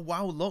like, oh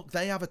wow, look,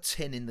 they have a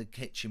tin in the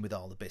kitchen with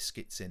all the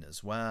biscuits in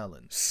as well,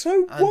 and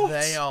what?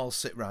 they all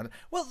sit around.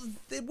 Well,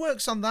 it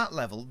works on that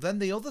level. Then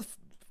the what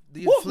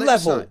flip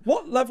level? side,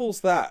 what level's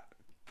that?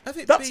 of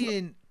it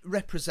being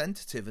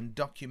representative and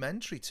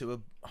documentary to a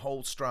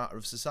whole strata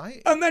of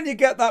society. And then you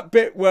get that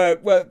bit where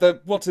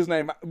what's his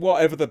name,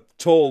 whatever the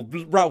tall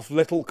Ralph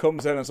Little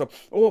comes in and so,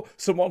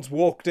 someone's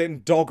walked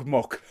in dog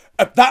muck.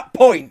 At that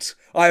point,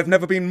 I have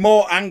never been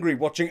more angry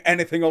watching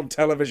anything on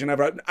television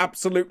ever.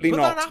 Absolutely not.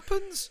 But that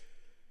happens.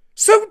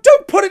 So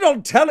don't put it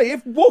on telly.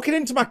 If walking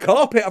into my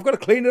carpet, I've got to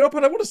clean it up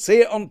and I want to see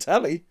it on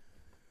telly.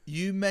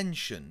 You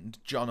mentioned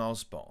John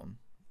Osborne,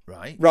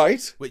 right?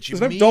 Right. Which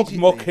there's no dog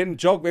muck in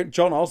John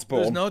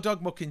Osborne. There's no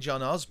dog muck in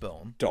John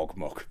Osborne. Dog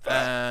muck.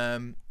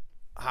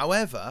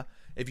 However,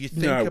 if you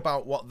think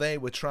about what they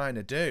were trying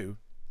to do,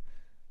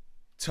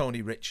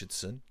 Tony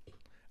Richardson,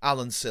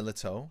 Alan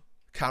Sillitoe,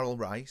 Carol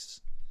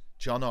Rice,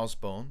 John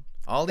Osborne,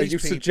 all these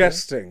people.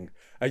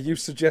 Are you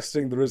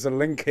suggesting there is a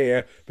link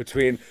here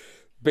between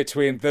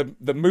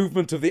the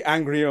movement of the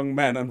angry young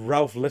men and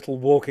Ralph Little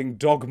walking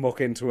dog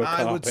muck into a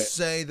carpet? I would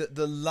say that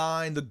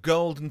the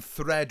golden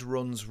thread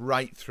runs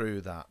right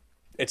through that.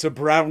 It's a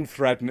brown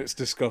thread and it's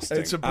disgusting.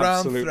 It's a brown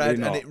Absolutely thread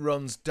not. and it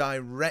runs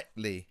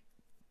directly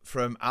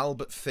from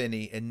Albert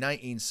Finney in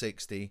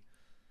 1960.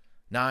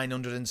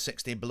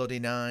 960 bloody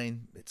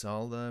 9. It's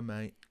all there,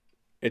 mate.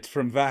 It's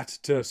from that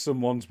to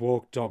someone's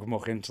walked dog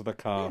muck into the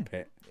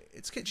carpet. Yeah,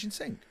 it's kitchen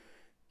sink.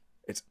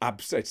 It's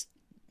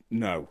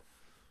no.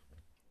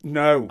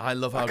 No. I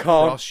love how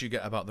cross you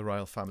get about the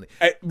royal family.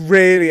 It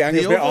really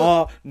angers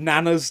me.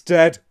 Nana's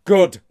dead.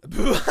 Good.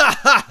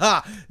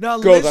 Now,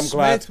 Good, Liz I'm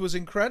glad. Smith was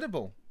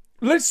incredible.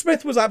 Liz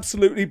Smith was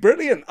absolutely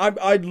brilliant.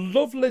 I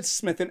love Liz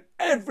Smith in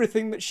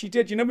everything that she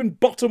did. You know, in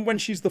Bottom, when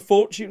she's the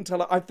fortune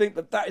teller, I think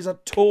that is a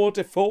tour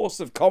de force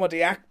of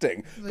comedy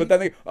acting. But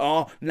then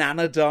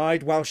Nana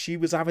died while she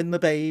was having the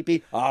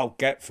baby. Oh,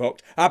 get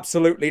fucked.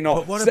 Absolutely not.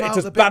 But what about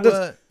it's the bit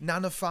where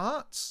Nana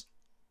farts?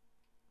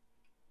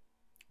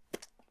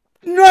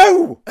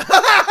 No!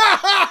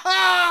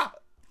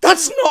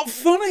 That's not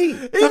funny.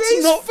 It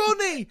is not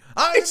funny.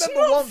 I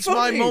remember once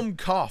funny. My mum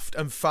coughed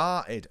and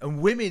farted, and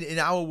women in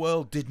our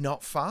world did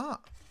not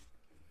fart.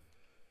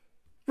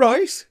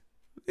 Right.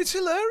 It's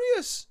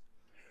hilarious.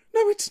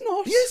 No, it's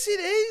not. Yes, it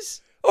is.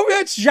 Oh,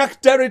 yeah, it's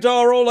Jacques Derrida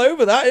all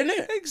over that, isn't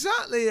it?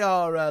 Exactly,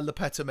 or Le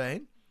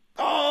Petomane.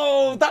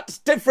 Oh, that's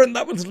different.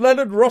 That was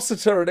Leonard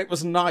Rossiter, and it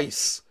was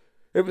nice.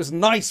 It was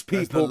nice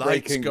people As the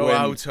lights breaking go wind.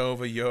 out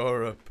over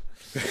Europe.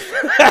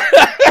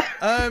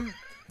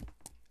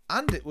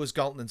 And it was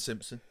Galton and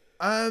Simpson.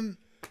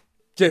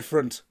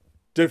 Different.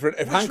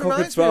 If Hancock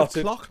had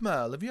started...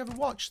 Clockmail. Have you ever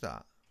watched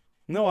that?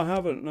 No, I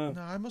haven't, no.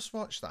 No, I must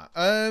watch that.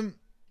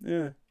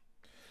 Yeah.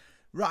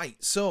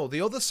 Right, so the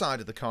other side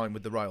of the coin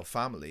with the royal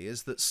family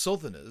is that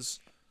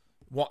Southerners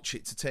watch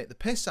it to take the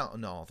piss out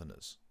of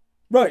Northerners.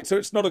 Right, so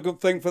it's not a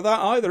good thing for that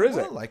either, is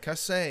it? Well, like I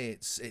say,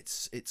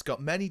 it's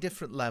got many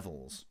different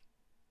levels.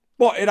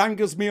 What, it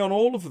angers me on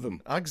all of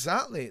them?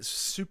 Exactly, it's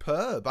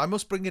superb. I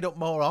must bring it up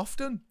more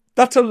often.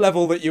 That's a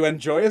level that you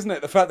enjoy, isn't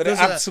it? The fact that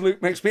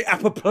it makes me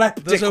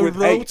apoplectic with hate. There's a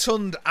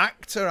rotund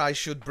actor I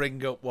should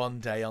bring up one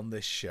day on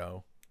this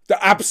show.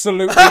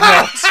 Absolutely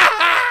not.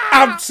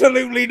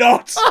 Absolutely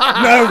not.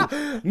 No.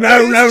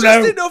 It's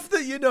just enough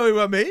that you know who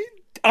I mean.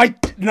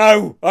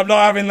 No, I'm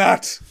not having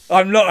that.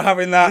 I'm not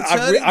having that.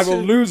 I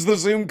will lose the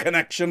Zoom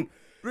connection.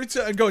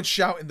 Return and go and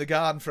shout in the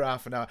garden for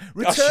half an hour.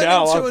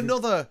 Returning to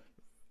another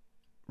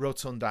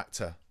rotund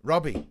actor,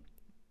 Robbie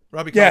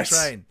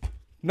Coltrane.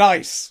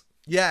 Nice.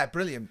 Yeah,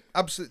 brilliant.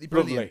 Absolutely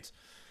brilliant.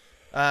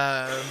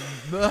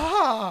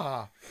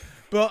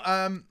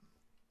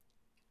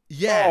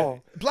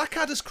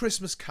 Blackadder's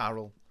Christmas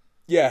Carol.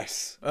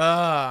 Yes.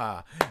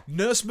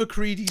 Nurse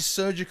McCready's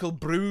surgical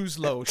bruise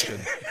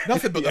lotion.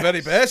 Nothing but the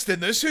very best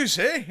in this, you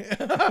see.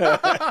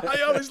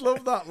 I always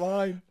love that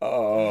line.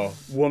 Oh,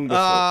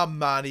 wonderful.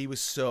 Man, he was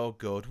so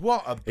good.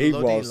 What a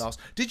bloody loss.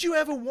 Did you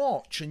ever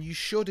watch, and you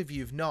should if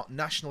you've not,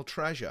 National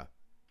Treasure?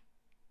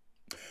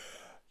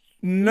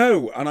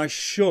 No, and I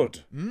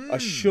should. I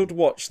should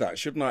watch that,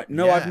 shouldn't I?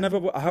 No, Yeah.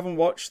 I haven't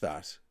watched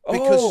that.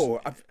 Because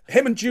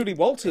him and Julie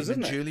Walters,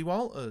 isn't it? Julie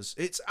Walters.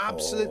 It's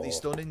absolutely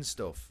stunning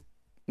stuff.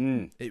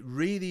 It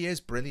really is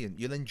brilliant.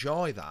 You'll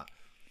enjoy that.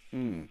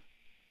 I'm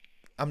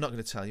not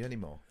going to tell you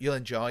anymore. You'll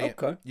enjoy it.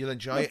 You'll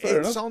enjoy it.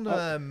 It's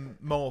on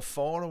More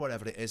 4 or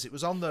whatever it is. It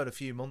was on there a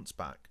few months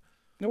back.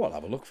 No, I'll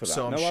have a look for that.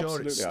 So I'm no, sure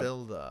absolutely. it's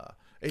still there.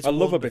 It's I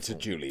love wonderful. a bit of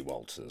Julie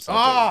Walters.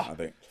 I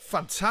think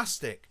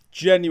Fantastic.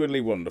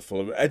 genuinely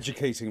wonderful.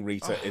 Educating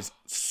Rita is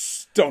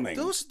stunning.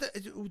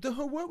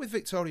 Her work with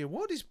Victoria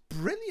Wood is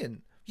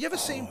brilliant. You ever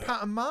seen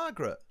Pat and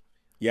Margaret?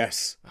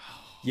 Yes.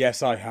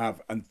 Yes, I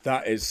have, and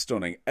that is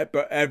stunning.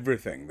 But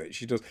everything that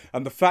she does,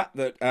 and the fact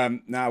that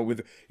now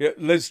with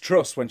Liz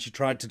Truss, when she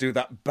tried to do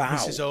that bow,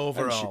 Mrs.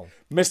 Overall,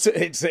 it's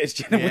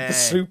with the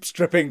soup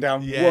stripping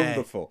down,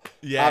 wonderful,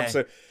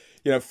 absolutely.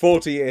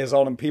 40 years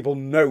on, and people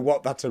know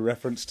what that's a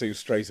reference to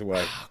straight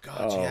away. Oh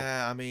God,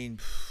 yeah. I mean,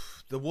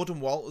 the Wood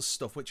and Walters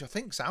stuff, which I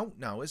think's out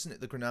now, isn't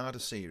it? The Granada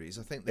series.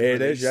 I think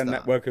it is. Yeah, that.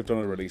 Network have done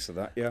a release of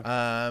that.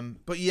 Yeah.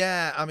 But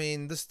yeah, I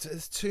mean,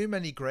 there's too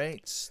many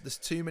greats. There's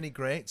too many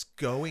greats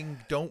going.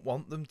 Don't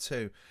want them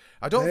to.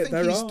 I don't think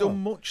he's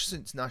done much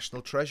since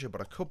National Treasure, but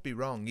I could be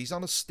wrong. He's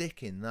on a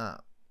stick in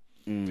that.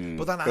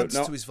 But that adds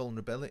to his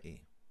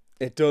vulnerability.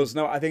 It does.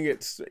 No, I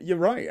think you're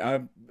right.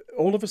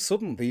 All of a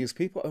sudden, these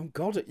people, oh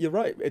God, you're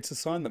right. It's a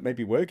sign that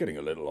maybe we're getting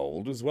a little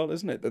old as well,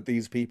 isn't it? That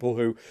these people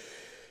who,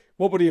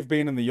 what would he have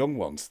been in the young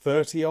ones?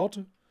 30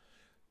 odd?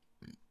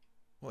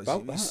 What is he?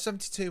 He was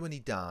 72 when he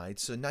died,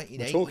 so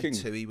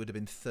 1982 he would have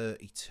been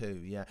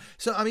 32, yeah.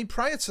 So, I mean,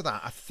 prior to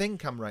that, I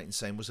think I'm right in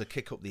saying was a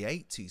kick up the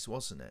 80s,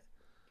 wasn't it?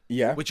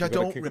 Yeah. Which I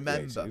don't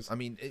remember. I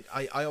mean,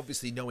 I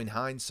obviously know in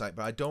hindsight,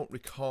 but I don't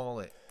recall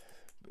it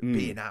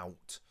being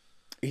out.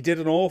 He did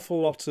an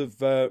awful lot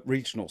of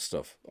regional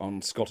stuff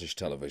on Scottish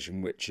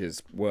television, which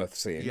is worth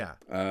seeing. Yeah.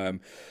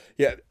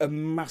 A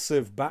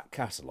massive back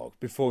catalogue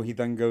before he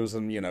then goes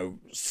and,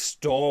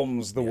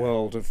 storms the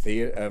world of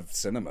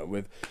cinema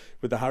with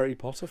the Harry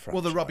Potter franchise.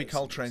 Well, the Robbie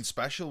Coltrane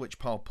special, which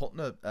Paul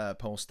Putner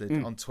posted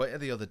on Twitter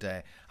the other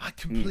day, I'd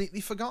completely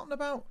forgotten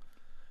about.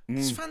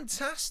 It's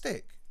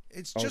fantastic.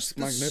 It's just,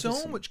 there's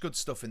so much good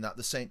stuff in that.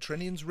 The St.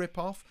 Trinian's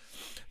rip-off,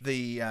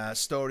 the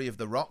story of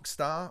the rock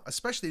star,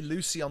 especially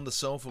Lucy on the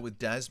sofa with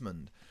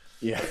Desmond.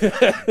 Yeah.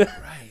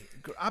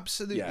 Great.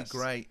 Absolutely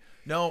great.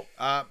 No,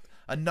 a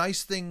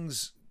Nice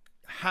Things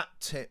hat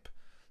tip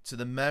to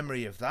the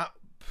memory of that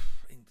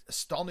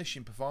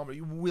astonishing performer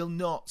you will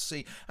not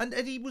see. And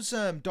he was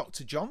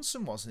Dr.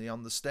 Johnson, wasn't he,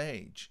 on the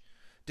stage?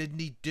 Didn't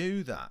he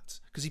do that?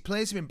 Because he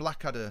plays him in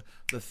Blackadder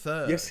the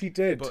Third. Yes, he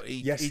did. But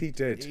he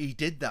did. He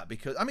did that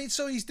because, I mean,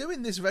 so he's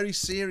doing this very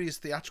serious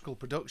theatrical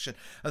production,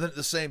 and then at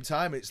the same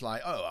time, it's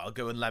like, I'll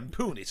go and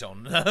lampoon it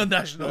on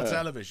national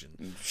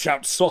television.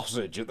 Shout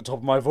sausage at the top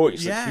of my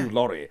voice at Hugh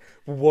Laurie.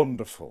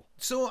 Wonderful.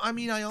 So, I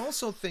mean, I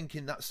also think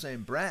in that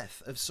same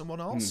breath of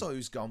someone also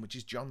who's gone, which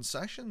is John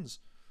Sessions,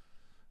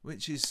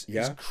 which is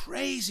it's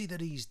crazy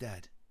that he's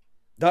dead.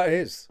 That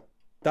is.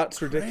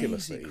 That's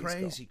ridiculous.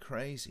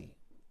 Crazy.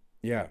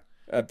 Yeah,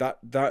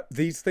 that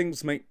these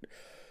things make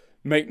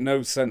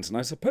no sense, and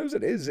I suppose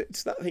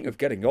it's that thing of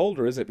getting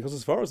older, is it? Because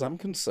as far as I'm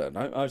concerned,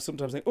 I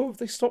sometimes think, have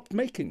they stopped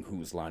making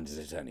Whose Line Is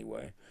It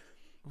Anyway?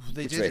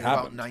 They did in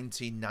about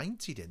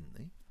 1990, didn't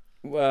they?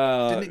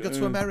 Well, didn't it go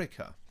to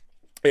America?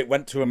 It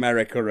went to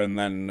America, and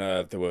then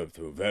there were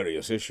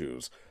various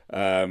issues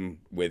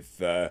with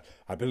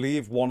I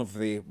believe one of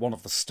the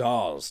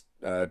stars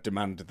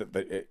demanded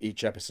that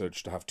each episode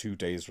should have 2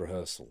 days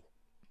rehearsal.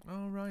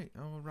 Oh right.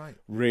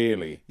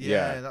 Really?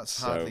 Yeah,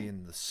 that's hardly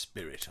in the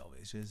spirit of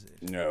it, is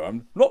it? No,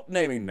 I'm not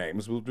naming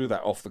names. We'll do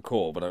that off the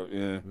call. But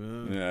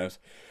yes,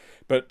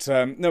 but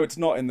no, it's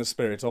not in the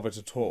spirit of it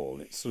at all.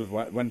 It sort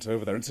of went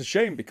over there. It's a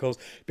shame because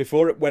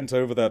before it went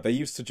over there, they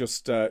used to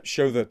just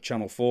show the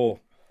Channel 4.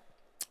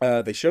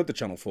 They showed the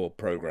Channel 4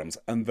 programmes,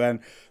 and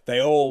then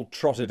they all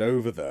trotted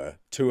over there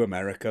to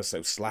America. So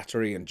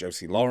Slattery and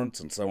Josie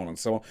Lawrence and so on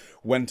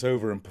went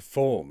over and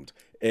performed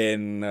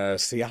in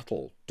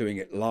Seattle, doing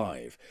it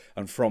live,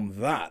 and from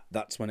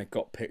that's when it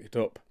got picked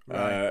up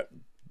to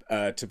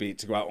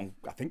go out on,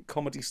 I think,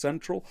 Comedy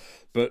Central.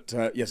 But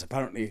yes,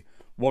 apparently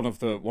one of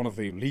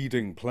the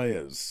leading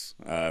players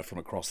from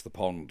across the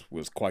pond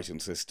was quite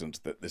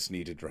insistent that this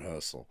needed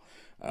rehearsal,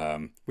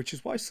 which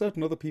is why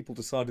certain other people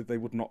decided they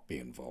would not be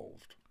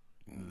involved.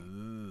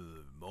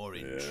 More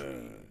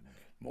intrigue.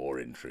 More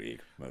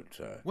intrigue.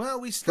 But, well,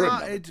 we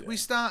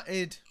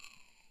started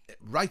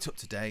right up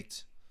to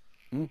date.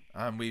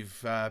 And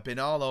we've been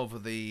all over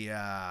the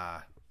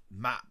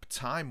map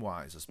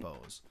time-wise, I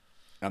suppose.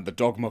 And the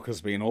dog muck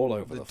has been all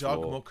over the floor.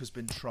 The dog muck has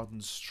been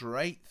trodden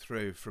straight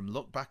through from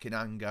Look Back in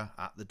Anger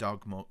at the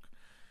dog muck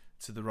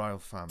to the royal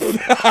family.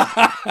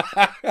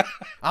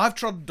 I've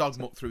trodden dog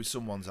muck through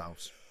someone's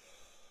house.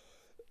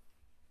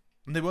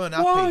 And they weren't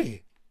happy.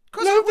 Why?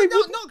 Because I would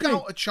not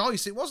out a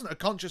choice. It wasn't a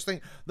conscious thing.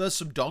 There's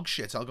some dog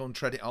shit. I'll go and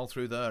tread it all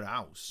through their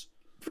house.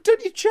 But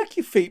don't you check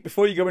your feet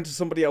before you go into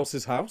somebody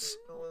else's house?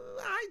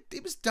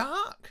 It was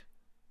dark.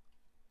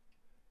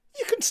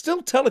 You can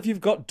still tell if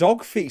you've got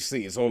dog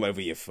feces all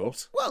over your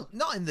foot. Well,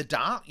 not in the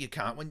dark, you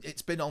can't. When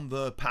it's been on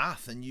their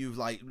path and you've,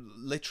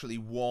 literally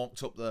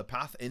walked up their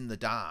path in the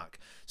dark.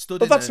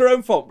 But that's their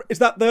own fault. Is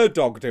that their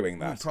dog doing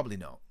that? Probably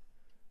not.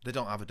 They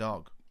don't have a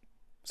dog.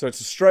 So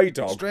it's a stray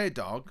dog. Stray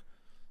dog.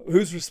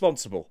 Who's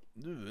responsible?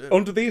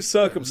 Under these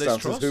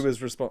circumstances, who is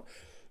responsible?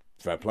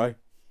 Fair play.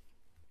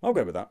 I'll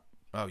go with that.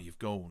 Oh, you've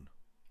gone.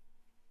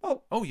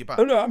 You're back.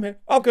 Oh no, I'm here.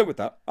 I'll go with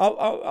that.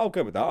 I'll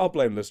go with that. I'll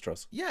blame Liz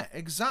Truss. Yeah,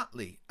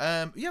 exactly.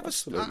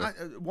 Once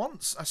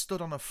I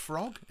stood on a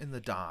frog in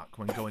the dark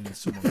when going in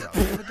someone's house.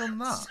 Have you ever done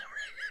that?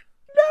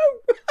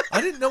 No.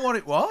 I didn't know what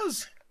it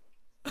was.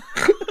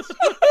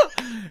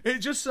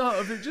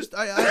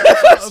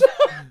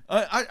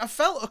 I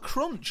felt a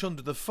crunch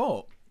under the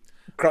foot.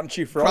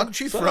 Crunchy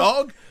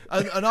frog.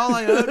 And all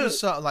I heard was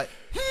sort of like,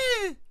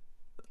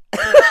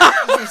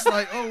 it's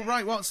like, oh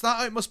right, what's that?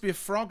 Oh, it must be a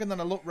frog. And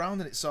then I looked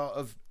round and it sort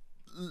of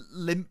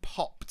limp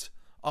hopped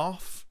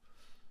off.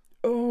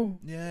 Oh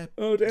yeah,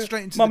 dear.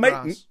 Straight into the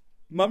grass.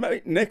 My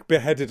mate Nick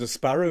beheaded a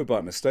sparrow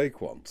by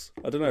mistake once.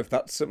 I don't know if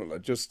that's similar.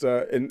 Just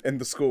in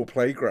the school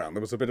playground,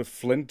 there was a bit of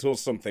flint or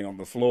something on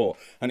the floor,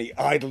 and he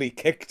idly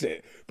kicked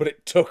it, but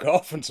it took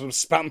off and sort of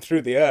span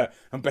through the air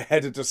and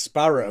beheaded a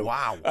sparrow.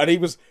 Wow! And he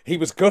was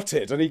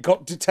gutted, and he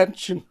got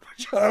detention.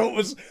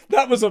 Which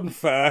that was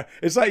unfair.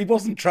 It's like he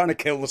wasn't trying to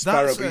kill the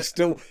sparrow,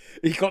 but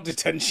he got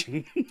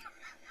detention.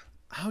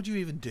 How do you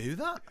even do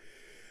that?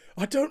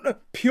 I don't know,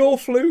 pure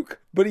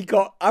fluke, but he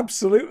got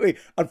absolutely,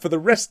 and for the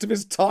rest of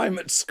his time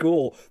at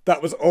school,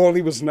 that was all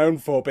he was known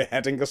for,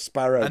 beheading a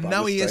sparrow. And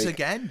now he is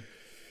again.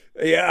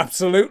 Yeah,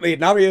 absolutely.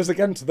 Now he is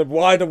again to the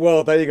wider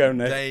world. There you go,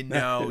 Nick. They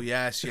know,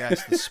 yes,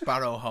 the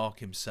Sparrowhawk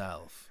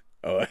himself.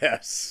 Oh,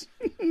 yes.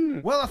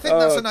 Well, I think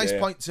that's a nice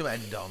point to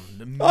end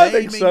on. I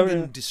think so, yeah.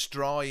 And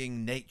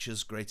destroying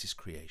nature's greatest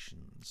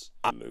creations.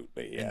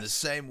 Absolutely, yes. In the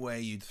same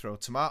way you'd throw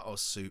tomato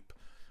soup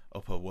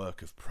up a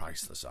work of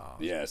priceless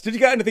art. Yes. Did you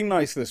get anything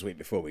nice this week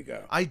before we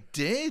go? I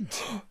did,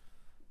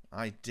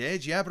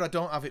 yeah, but I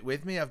don't have it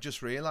with me. I've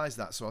just realised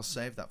that, so I'll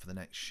save that for the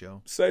next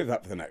show. Save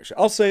that for the next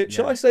show.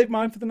 Shall I save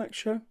mine for the next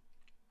show?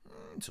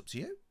 It's up to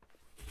you.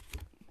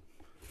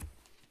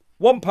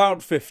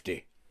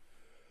 £1.50.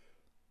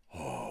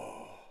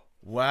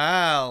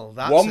 Wow,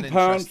 that's an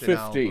interesting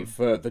album. £1.50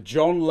 for the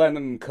John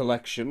Lennon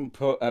collection,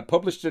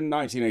 published in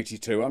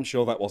 1982. I'm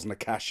sure that wasn't a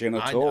cash-in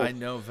at all. I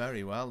know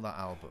very well that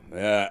album.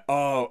 Yeah.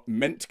 Oh,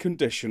 mint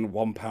condition,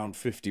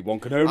 £1.50. One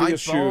can only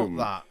assume.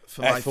 I bought that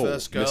for my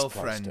first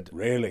girlfriend.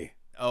 Really?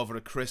 Over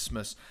a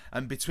Christmas,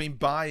 and between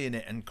buying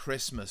it and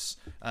Christmas,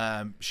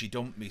 she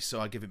dumped me, so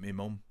I give it my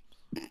mum.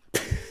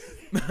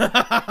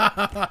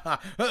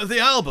 The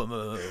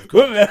album.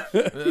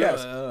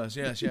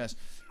 Yes.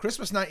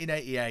 Christmas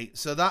 1988.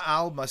 So that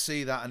album, I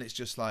see that, and it's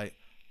just like.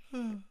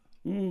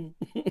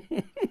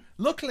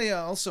 Luckily,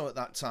 also at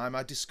that time,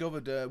 I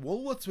discovered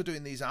Woolworths were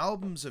doing these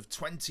albums of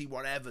 20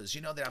 whatevers.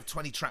 You know, they have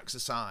 20 tracks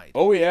aside.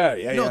 Oh yeah.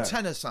 No,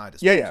 10 aside.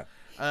 Yeah.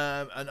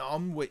 And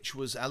on which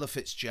was Ella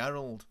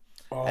Fitzgerald.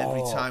 Oh.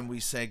 Every time we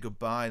say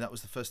goodbye. That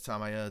was the first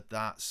time I heard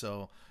that.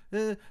 So.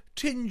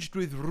 Tinged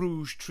with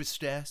rouge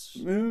tristesse.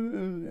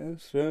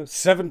 Yes,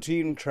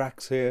 17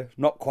 tracks here.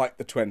 Not quite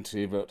the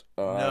 20, but...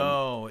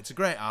 no, it's a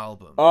great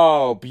album.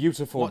 Oh,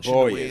 beautiful Watching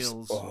boy. the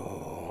Wheels.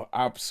 Oh,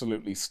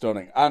 absolutely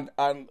stunning. And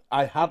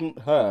I hadn't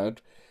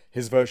heard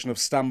his version of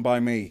Stand By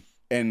Me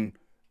in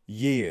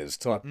years,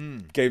 till I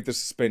gave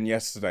this a spin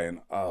yesterday, and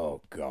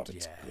oh, God,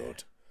 it's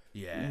good.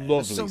 Yeah, Lovely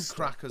there's some stuff.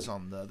 Crackers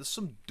on there. There's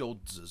some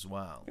duds as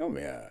well. Oh,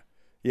 yeah.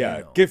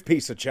 Yeah, give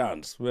peace a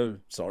chance. Well,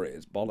 sorry,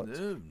 it's bollocks.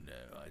 No,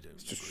 I don't.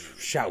 Just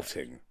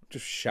shouting.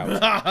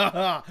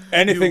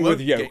 Anything with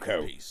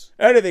Yoko.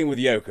 Anything with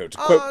Yoko. To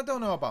quote, I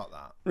don't know about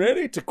that.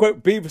 Really? To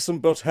quote Beavis and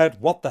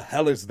Butthead, what the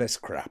hell is this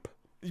crap?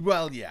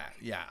 Well, yeah.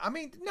 I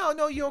mean, no,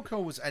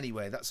 Yoko was...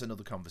 Anyway, that's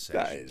another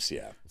conversation. That is,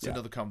 yeah. It's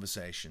another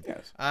conversation.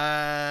 Yes.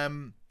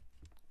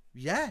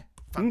 Yeah.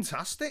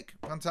 Fantastic.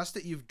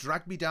 You've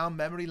dragged me down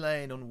memory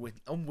lane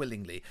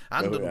unwillingly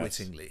and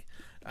unwittingly.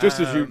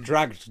 Just as you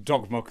dragged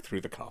Dog Muck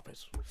through the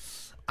carpet.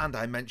 And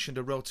I mentioned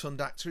a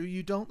rotund actor who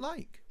you don't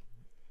like.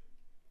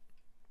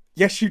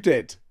 Yes, you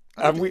did.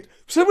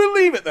 So we'll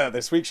leave it there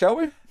this week, shall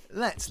we?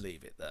 Let's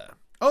leave it there.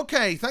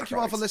 Okay, thank you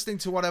all for listening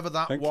to whatever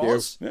that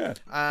was. You. Yeah.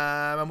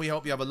 And we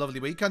hope you have a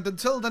lovely week. And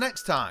until the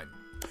next time.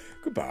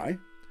 Goodbye.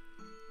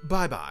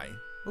 Bye-bye.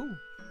 Ooh.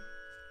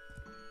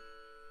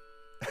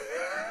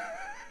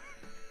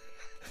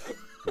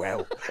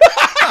 Well.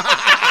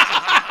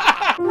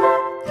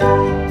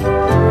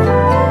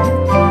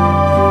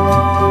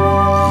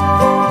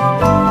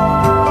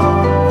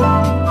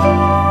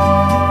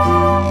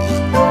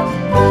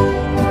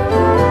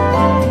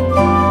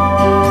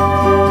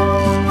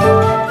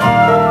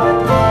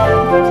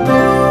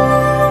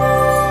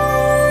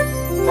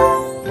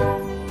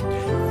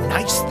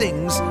 Nice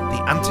Things,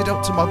 The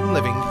Antidote to Modern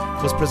Living,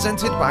 was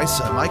presented by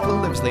Sir Michael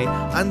Livesley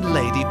and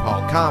Lady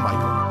Paul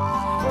Carmichael.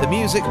 The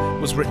music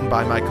was written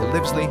by Michael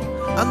Livesley,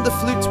 and the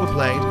flutes were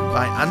played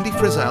by Andy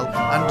Frizzell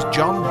and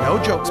John No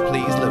Jokes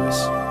Please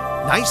Lewis.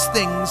 Nice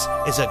Things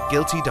is a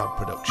Guilty Dog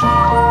production.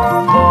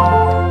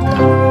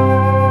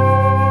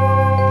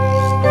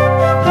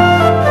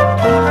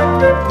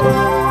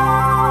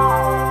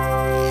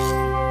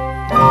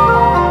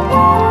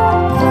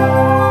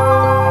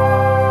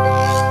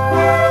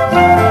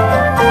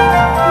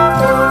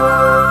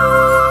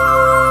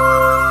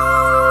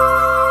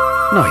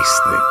 Nice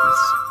Things.